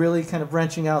 we're really kind of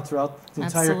branching out throughout the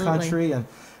entire country. And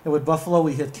with Buffalo,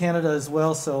 we hit Canada as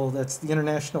well, so that's the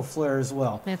international flair as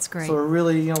well. That's great. So we're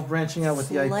really, branching out with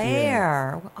the IPA.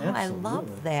 Flair. Oh, I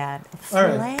love that. All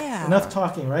Flair. right, enough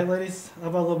talking, right, ladies? How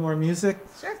about a little more music?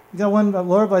 Sure. We got one,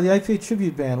 Laura, by the IPA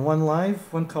tribute band, one live,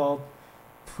 one called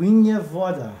Płynie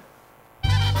Woda.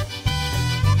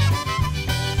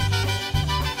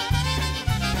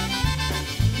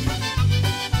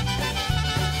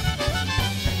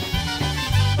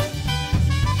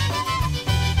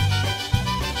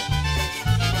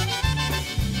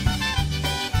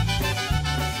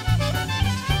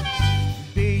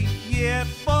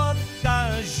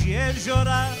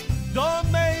 Jeziora do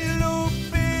mej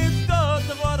lupy do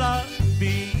dwora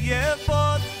bije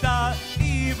woda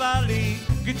i wali,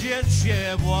 gdzie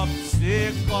cię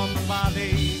chłopcy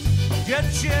kąpali, gdzie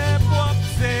cię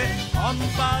chłopcy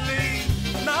kąpali,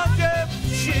 na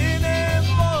dziewczynę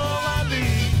wołali,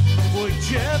 mój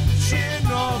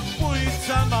dziewczyno pójdź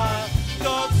sama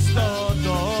do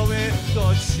stodoły, do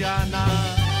siana.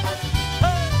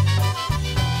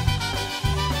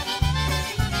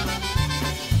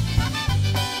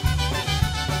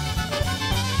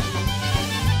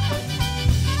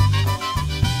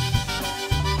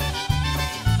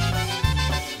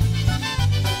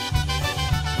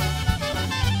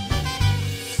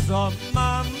 Co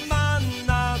mama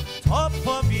na to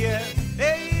powie,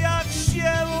 jak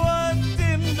się o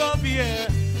tym dowie,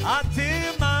 a ty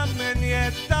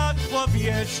mamie tak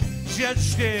powiedz, że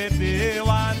ty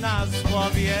była na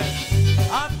słowie,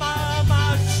 a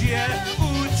mama cię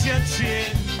ucieczy,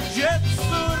 że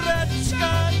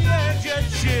córeczka nie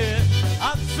dzieczy,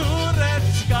 a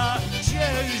córeczka cię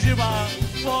żyła,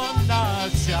 bo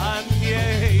nasza nie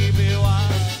była.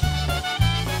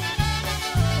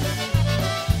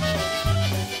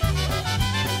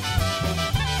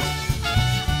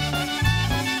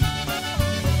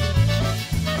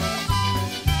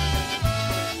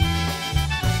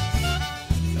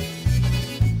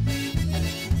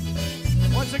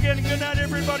 Once again, good night,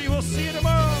 everybody. We'll see you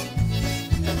tomorrow.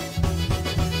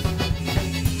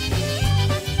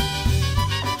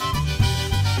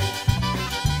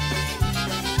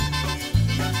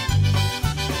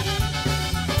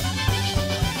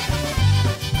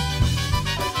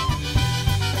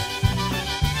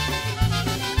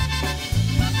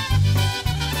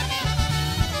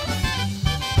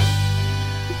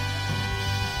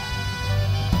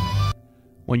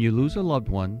 When you lose a loved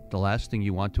one, the last thing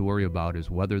you want to worry about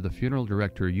is whether the funeral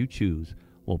director you choose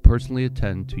will personally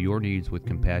attend to your needs with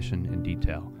compassion and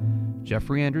detail.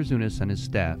 Jeffrey Andrewzunis and his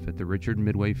staff at the Richard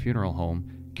Midway Funeral Home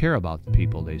care about the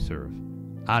people they serve.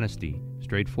 Honesty,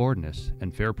 straightforwardness,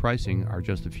 and fair pricing are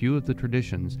just a few of the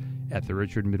traditions at the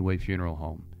Richard Midway Funeral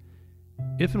Home.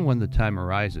 If and when the time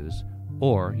arises,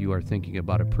 or you are thinking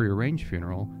about a prearranged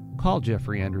funeral, call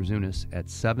Jeffrey Andrewzunis at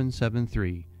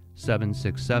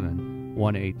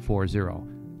 773-767-1840.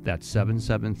 That's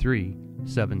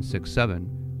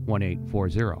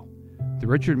 773-767-1840. The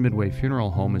Richard Midway Funeral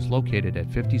Home is located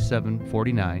at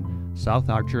 5749 South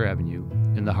Archer Avenue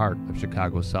in the heart of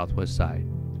Chicago's Southwest Side.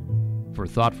 For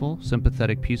thoughtful,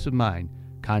 sympathetic peace of mind,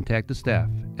 contact the staff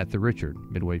at the Richard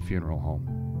Midway Funeral Home.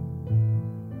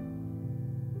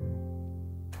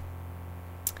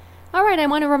 All right, I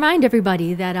want to remind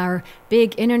everybody that our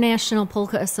big International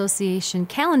Polka Association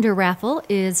calendar raffle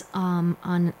is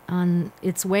on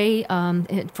its way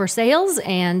for sales,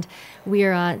 and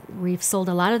we've sold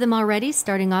a lot of them already,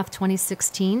 starting off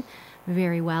 2016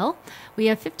 very well. We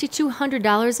have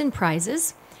 $5,200 in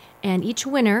prizes, and each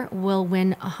winner will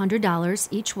win $100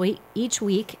 each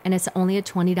week, and it's only a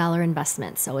 $20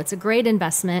 investment. So it's a great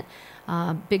investment,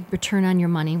 big return on your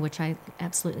money, which I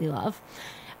absolutely love.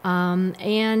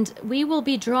 And we will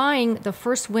be drawing the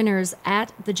first winners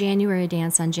at the January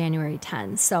dance on January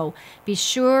 10. So be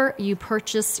sure you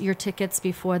purchase your tickets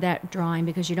before that drawing,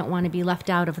 because you don't want to be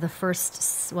left out of the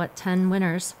first, 10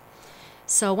 winners.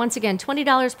 So once again,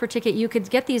 $20 per ticket. You could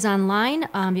get these online.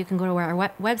 You can go to our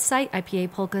website,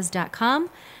 IPApolkas.com.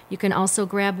 You can also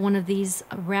grab one of these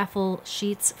raffle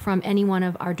sheets from any one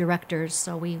of our directors.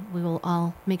 So we will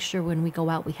all make sure when we go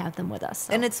out we have them with us.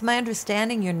 So. And it's my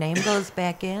understanding your name goes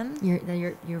back in?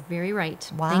 You're very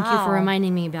right. Wow. Thank you for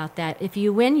reminding me about that. If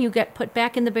you win, you get put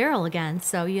back in the barrel again.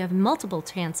 So you have multiple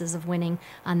chances of winning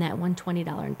on that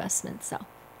 $120 investment. So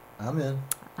I'm in.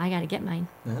 I got to get mine.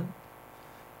 Yeah.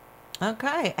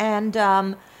 Okay, and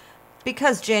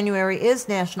because January is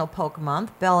National Polka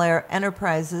Month, Bel Air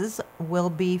Enterprises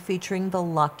will be featuring the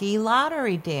Lucky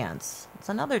Lottery Dance. It's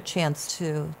another chance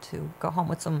to go home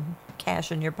with some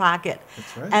cash in your pocket.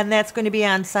 That's right. And that's going to be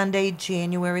on Sunday,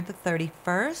 January the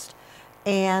 31st,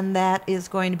 and that is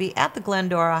going to be at the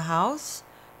Glendora House.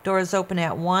 Doors open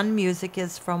at 1. Music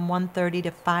is from 1:30 to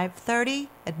 5:30.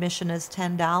 Admission is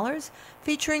 $10,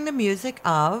 featuring the music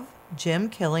of Jim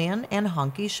Killian and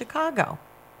Hunky Chicago.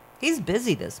 He's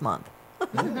busy this month.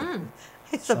 Yeah.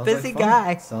 He's Sounds a busy like fun.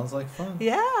 guy. Sounds like fun.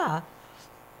 Yeah,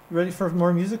 Ready for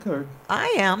more music? Or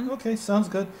I am. okay, sounds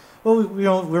good. Well,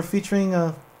 we're featuring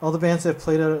all the bands that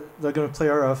played. They're going to play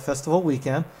our festival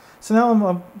weekend. So now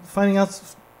I'm finding out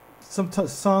some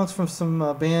songs from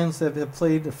some bands that have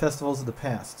played at festivals in the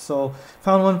past. So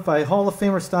found one by Hall of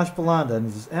Famer Stash Belanda and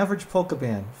his Average Polka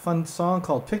Band. Fun song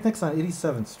called "Picnics on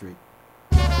 87th Street."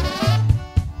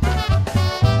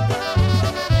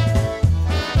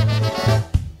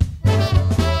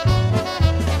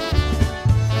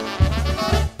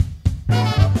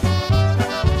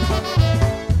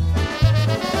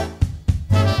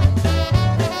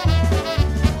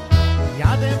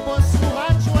 Jadę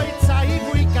posłuchać ojca i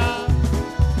wujka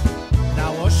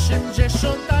na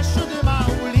 87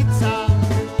 ulica.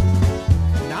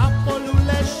 Na polu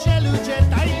lesie ludzie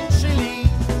tańczyli,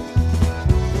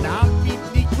 na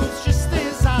pikniku wszyscy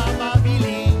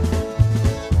zabawili.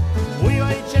 Mój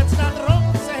ojciec na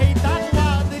trąbce i tak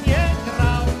ładnie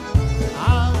grał,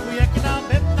 a wujek na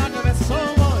bębnach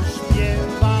wesoło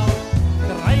śpiewał.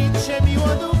 Grajcie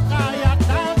miło ducha, jak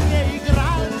dawniej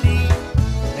grali.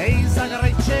 Ej,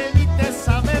 zagrajcie mi te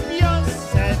same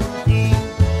piosenki.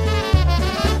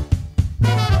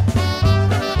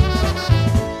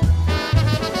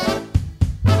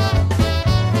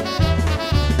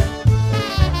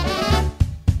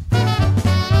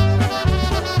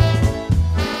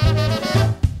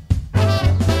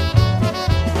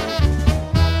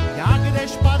 Jak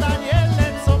deszcz pada, nie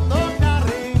lecą do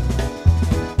kary,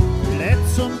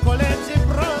 lecą koledzy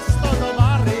prosto do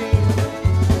bary.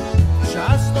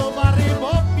 Czas do bary,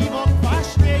 bo piwo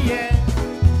kwaśnie je.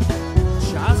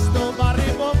 Czas do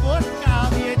bary, bo wódka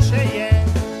wieczeje.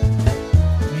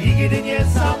 Nigdy nie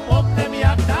zapomnę,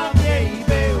 jak dawniej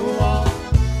było,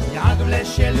 jak w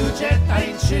lesie ludzie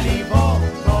tańczyli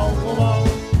wokoło.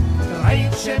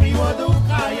 Grajcie miło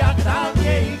ducha, jak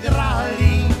dawniej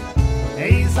grali.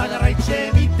 Ej,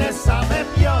 zagrajcie mi te same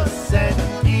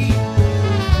piosenki.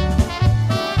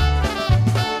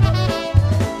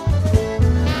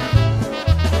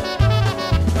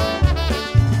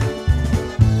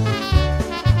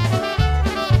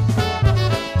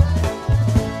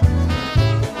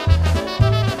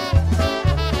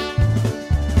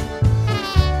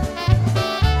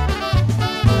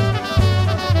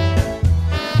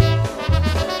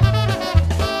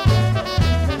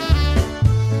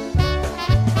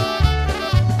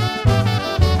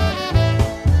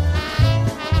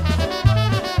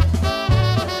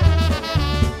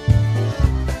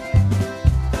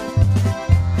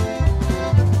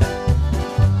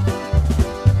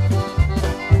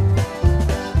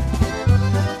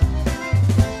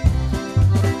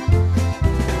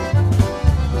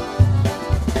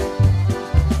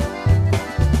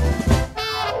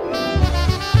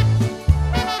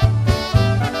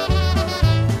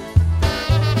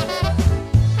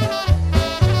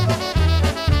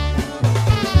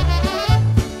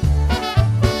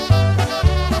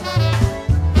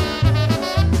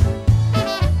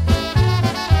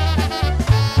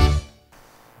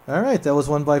 right. That was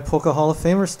won by Polka Hall of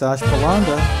Famer Stash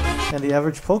Polanda and the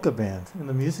Average Polka Band. And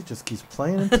the music just keeps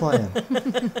playing and playing.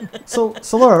 So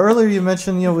Laura, earlier you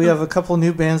mentioned, we have a couple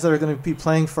new bands that are going to be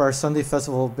playing for our Sunday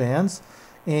Festival of Bands.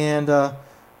 And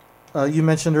you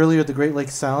mentioned earlier the Great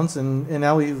Lakes Sounds, and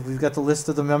now we've got the list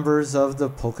of the members of the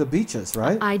Polka Beaches,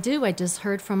 right? I do. I just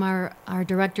heard from our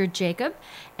director, Jacob,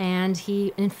 and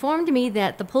he informed me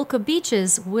that the Polka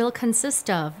Beaches will consist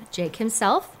of Jake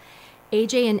himself,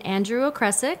 AJ and Andrew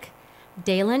Okresik,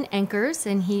 Dalen Enkers,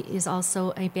 and he is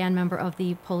also a band member of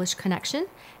the Polish Connection,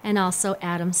 and also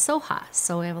Adam Soha.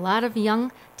 So we have a lot of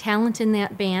young talent in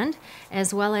that band,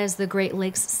 as well as the Great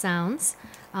Lakes Sounds.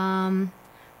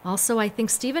 Also, I think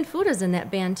Stephen Fuda's in that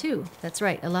band too. That's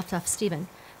right. I left off Stephen.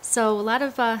 So a lot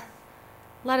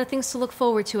of things to look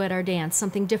forward to at our dance.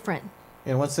 Something different.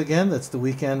 And once again, that's the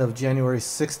weekend of January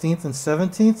 16th and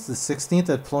 17th. The 16th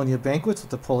at Polonia Banquets with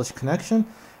the Polish Connection,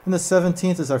 and the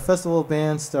 17th is our festival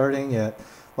band starting at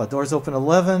doors open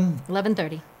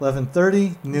 11:30.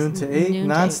 11:30, noon to 8,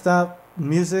 nonstop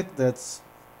music. That's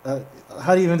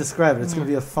how do you even describe it? It's going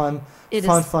to be a fun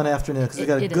afternoon because we've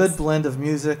got a good blend of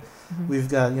music. Mm-hmm. We've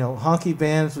got honky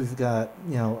bands. We've got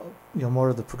more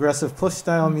of the progressive push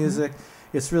style music.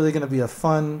 It's really going to be a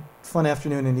fun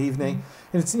afternoon and evening.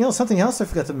 And it's something else I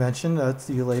forgot to mention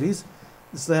to you ladies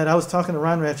is that I was talking to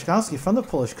Ron Rachkowski from the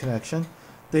Polish Connection.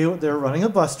 They're running a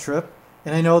bus trip,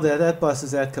 and I know that bus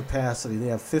is at capacity. They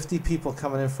have 50 people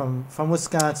coming in from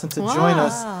Wisconsin to join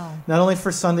us, not only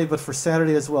for Sunday but for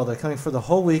Saturday as well. They're coming for the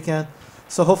whole weekend.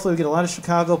 So hopefully we get a lot of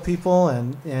Chicago people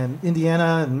and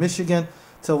Indiana and Michigan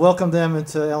to welcome them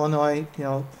into Illinois.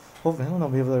 Hopefully, I don't know,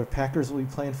 maybe the Packers will be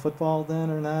playing football then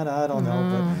or not. I don't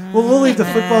know. But we'll leave the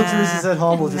football jerseys at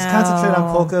home. We'll just concentrate on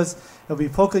polkas. It'll be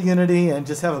polka unity and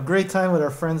just have a great time with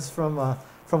our friends from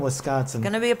Wisconsin. It's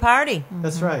going to be a party.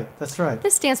 That's right. That's right.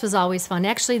 This dance was always fun.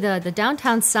 Actually, the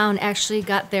Downtown Sound actually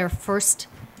got their first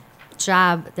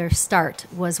job, their start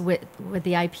was with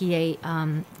the I.P.A.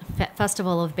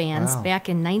 Festival of Bands back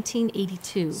in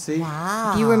 1982. See?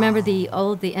 Wow. Do you remember the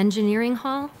engineering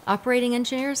hall, operating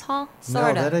engineers hall?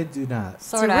 No, that I do not.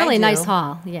 It's a really nice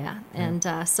hall, yeah. And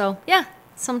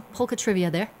some polka trivia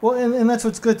there. Well, and that's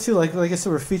what's good too. Like I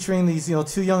said, we're featuring these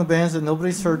two young bands that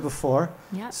nobody's heard before.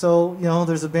 Yep. So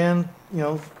there's a band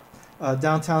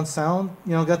Downtown Sound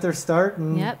got their start,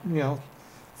 and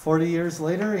 40 years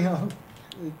later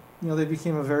they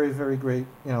became a very, very great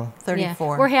 34. Yeah,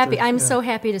 we're happy. I'm so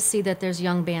happy to see that there's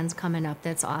young bands coming up.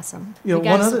 That's awesome. We one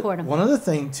gotta support them. One other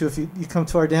thing too, if you come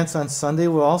to our dance on Sunday,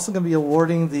 we're also going to be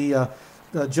awarding the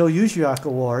Joe Uziak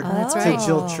Award to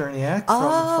Jill Cherniak from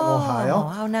Ohio.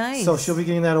 How nice. So she'll be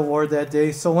getting that award that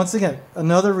day. So once again,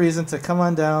 another reason to come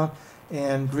on down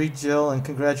and greet Jill and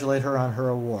congratulate her on her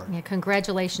award. Yeah,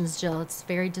 congratulations, Jill. It's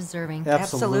very deserving.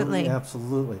 Absolutely.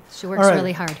 She works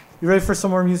really hard. You ready for some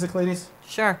more music, ladies?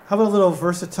 Sure. How about a little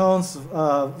Versatones,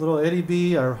 little Eddie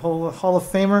B., our Hall of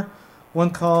Famer,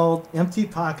 one called Empty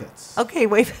Pockets. Okay,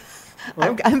 wait.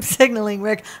 I'm signaling,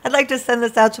 Rick. I'd like to send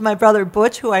this out to my brother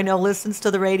Butch, who I know listens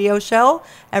to the radio show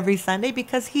every Sunday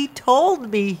because he told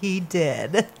me he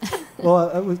did.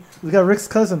 Well, we got Rick's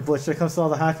cousin Butch that comes to all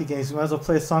the hockey games. We might as well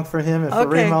play a song for him and for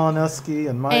Ray Malinowski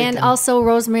and Mike. And also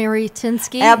Rosemary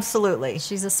Tinsky. Absolutely.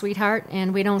 She's a sweetheart,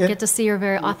 and we don't get to see her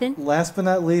very often. Last but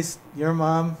not least, your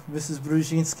mom, Mrs.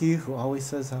 Brzezinski, who always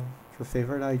says I'm her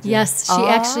favorite IG. Yes, she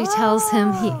actually tells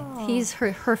him he's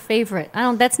her favorite.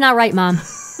 That's not right, Mom.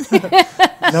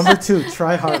 Number 2,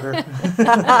 try harder.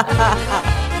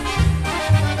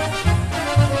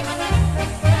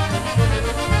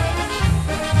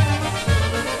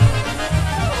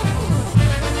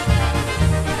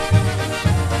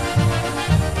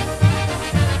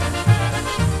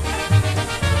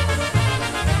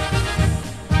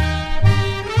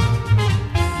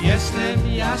 Jestem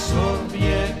ja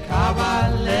sobie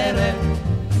kawalerem,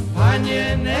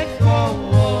 panienek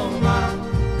koło mam.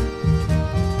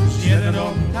 Z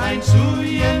jedną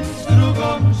tańcuję, z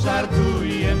drugą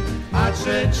żartuję, a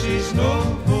trzeci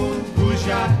znowu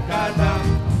buziaka dam.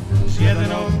 Z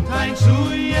jedną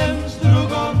tańcuję, z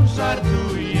drugą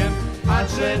żartuję, a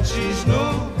trzeci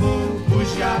znowu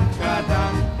buziaka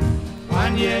dam.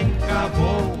 Panienka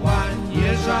woła,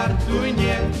 nie żartuj,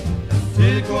 nie,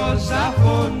 tylko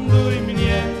zafunduj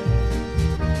mnie.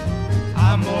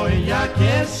 A moja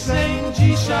kieszeń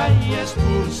dzisiaj jest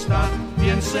pusta,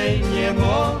 więcej nie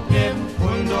mogę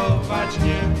fundować,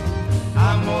 nie.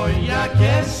 A moja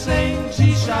kieszeń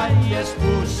dzisiaj jest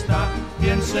pusta,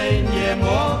 więcej nie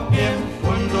mogę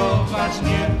fundować,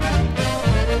 nie.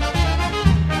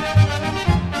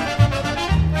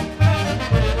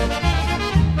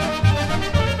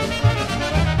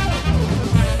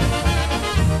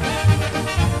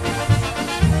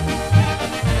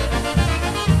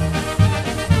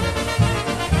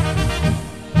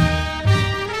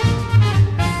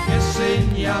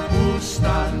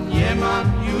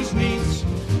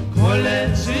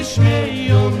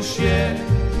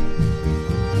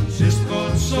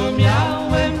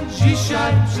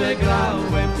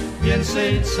 przegrałem,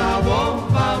 więcej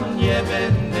całował nie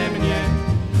będę mnie.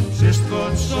 Wszystko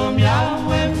co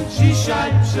miałem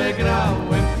dzisiaj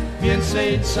przegrałem,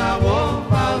 więcej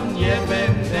całował nie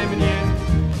będę mnie.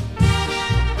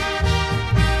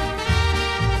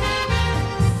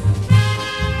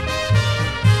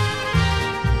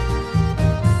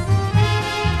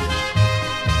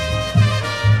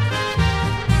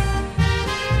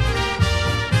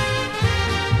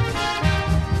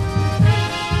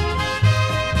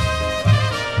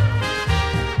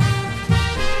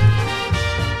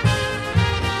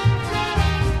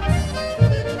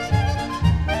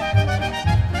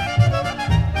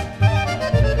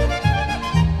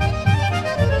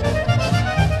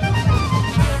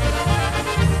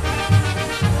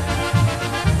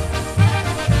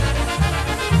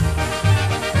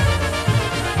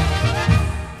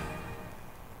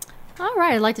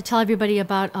 I'd like to tell everybody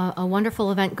about a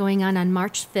wonderful event going on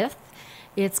March 5th.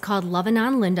 It's called Lovin'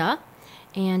 on Linda,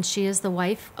 and she is the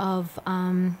wife of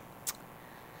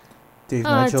Dave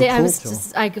I was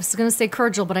Nigel going to say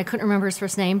Kurgel, but I couldn't remember his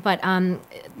first name. But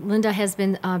Linda has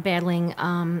been battling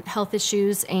health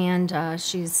issues, and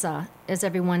she's, as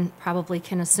everyone probably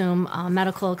can assume,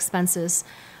 medical expenses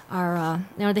are,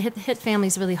 they hit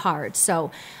families really hard. So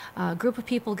a group of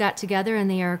people got together, and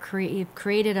they are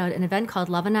created an event called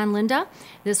Lovin' on Linda.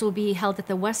 This will be held at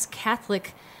the West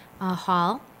Catholic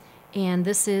Hall, and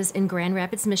this is in Grand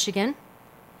Rapids, Michigan.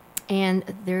 And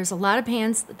there's a lot of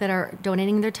bands that are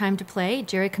donating their time to play.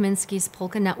 Jerry Kaminsky's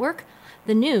Polka Network,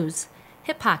 The News,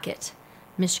 Hip Pocket,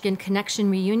 Michigan Connection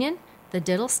Reunion, The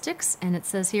Diddlesticks, and it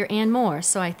says here, and more.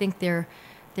 So I think they're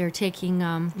taking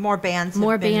more bands on.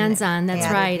 That's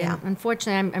added, right. yeah. And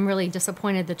unfortunately, I'm really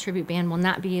disappointed the tribute band will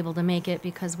not be able to make it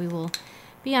because we will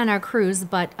be on our cruise.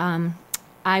 But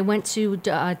I went to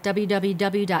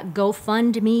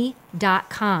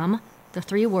www.gofundme.com, the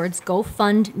three words,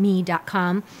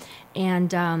 gofundme.com,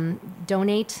 and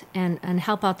donate and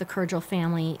help out the Kurgel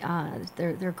family.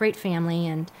 They're a great family,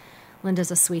 and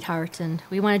Linda's a sweetheart, and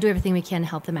we want to do everything we can to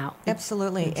help them out.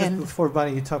 Absolutely. And before,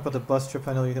 Bonnie, you talk about the bus trip,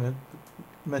 I know you're going to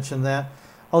mention that.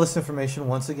 All this information,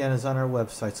 once again, is on our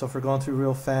website. So if we're going through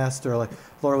real fast, or like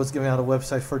Laura was giving out a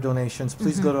website for donations,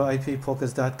 please go to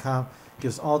IPApolkas.com.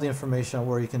 Gives all the information on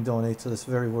where you can donate to this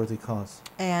very worthy cause.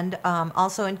 And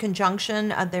also in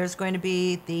conjunction, there's going to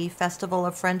be the Festival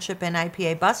of Friendship and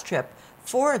I.P.A. bus trip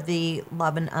for the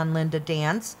Lovin' on Linda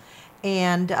dance.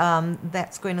 And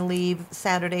that's going to leave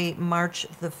Saturday, March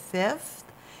the 5th.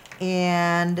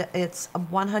 And it's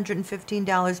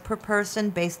 $115 per person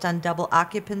based on double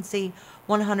occupancy,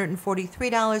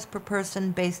 $143 per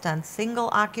person based on single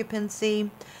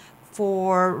occupancy.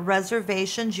 For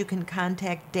reservations, you can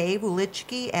contact Dave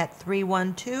Ulichki at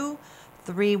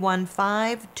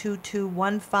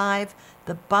 312-315-2215.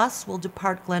 The bus will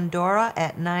depart Glendora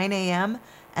at 9 a.m.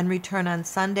 and return on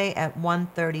Sunday at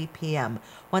 1:30 p.m.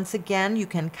 Once again, you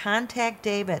can contact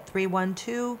Dave at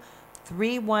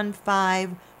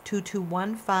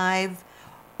 312-315-2215.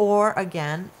 Or,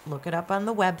 again, look it up on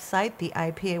the website, the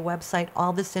I.P.A. website.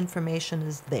 All this information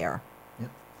is there.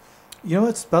 You know,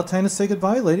 it's about time to say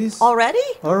goodbye, ladies. Already?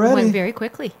 It went very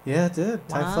quickly. Yeah, it did.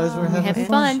 Time flies when we're having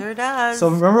fun. Sure does. So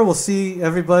remember, we'll see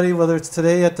everybody, whether it's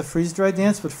today at the Freeze Dry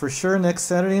Dance, but for sure next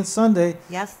Saturday and Sunday.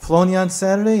 Yes. Polonia on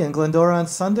Saturday and Glendora on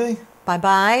Sunday.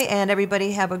 Bye-bye, and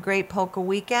everybody have a great polka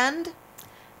weekend.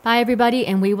 Bye, everybody,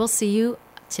 and we will see you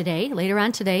later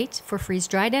on today, for Freeze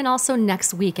Dried, and also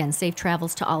next weekend. Safe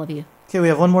travels to all of you. Okay, we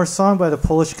have one more song by the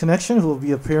Polish Connection, who will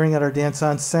be appearing at our dance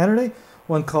on Saturday.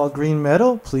 One called Green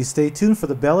Meadow. Please stay tuned for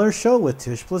the Bel Air Show with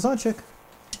Tish Blazonczyk.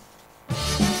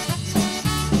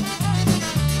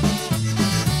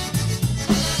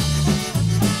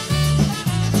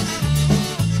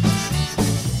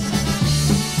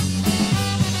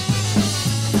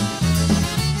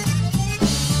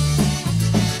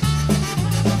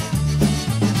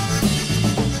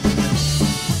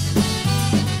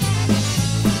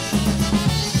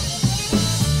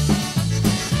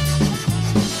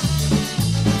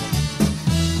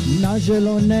 Na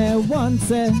zielone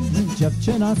łące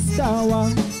dziewczyna stała,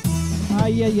 a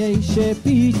jej się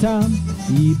pytam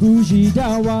i buzi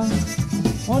dała.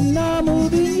 Ona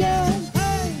mówi nie,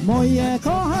 moje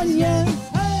kochanie,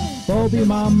 tobie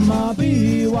mama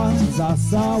była za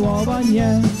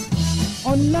całowanie.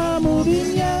 Ona mówi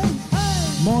nie,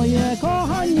 moje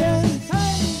kochanie,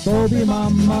 tobie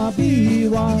mama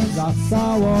była za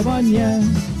całowanie.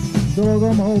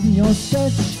 Drogą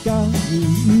ogniosteczka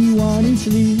i łani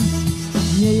szli,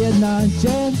 niejedna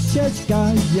dziewczeczka,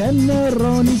 jedne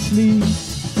roni szli.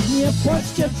 Nie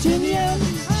płacz dziewczynie,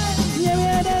 nie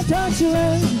będę tak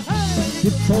źle,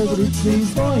 gdy powrócili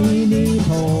z wojny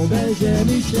po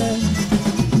pobędziemy się.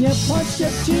 Nie płacz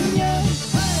dziewczynie,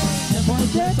 nie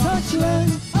bądźcie tak źle.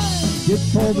 Gdy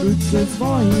powrócę z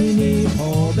wojny,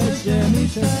 pobędziemy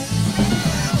się.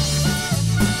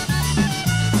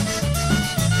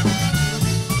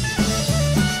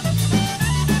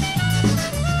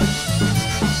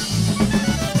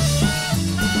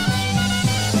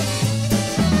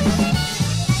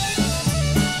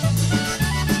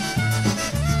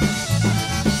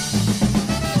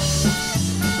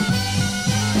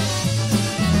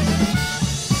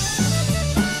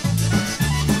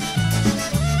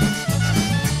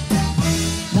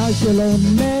 Na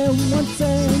zielone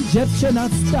łące dziewczyna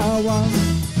stała,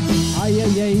 a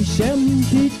jej się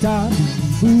pita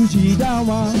budzi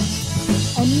dała.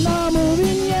 Ona mówi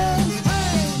nie,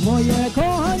 moje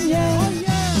kochanie,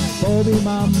 bo by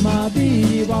mama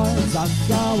biła za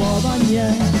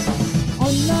całowanie.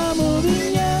 Ona mówi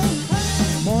nie,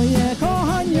 moje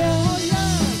kochanie,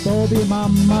 bo by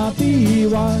mama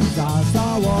biła za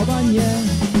całowanie.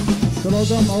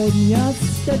 Drogą od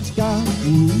miasteczka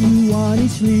ułani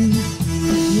szli,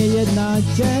 niejedna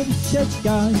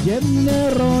dziewczeczka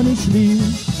dziewne rony szli.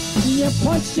 Nie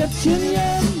płacz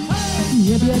dziewczynie,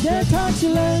 nie będzie tak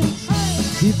źle,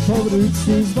 gdy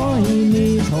powróci z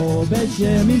wojny,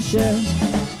 pobędziemy się.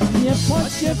 Nie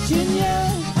płacz dziewczynie,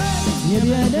 nie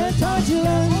będzie tak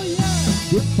źle,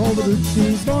 gdy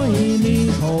powróci z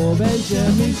wojny,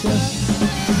 pobędziemy się.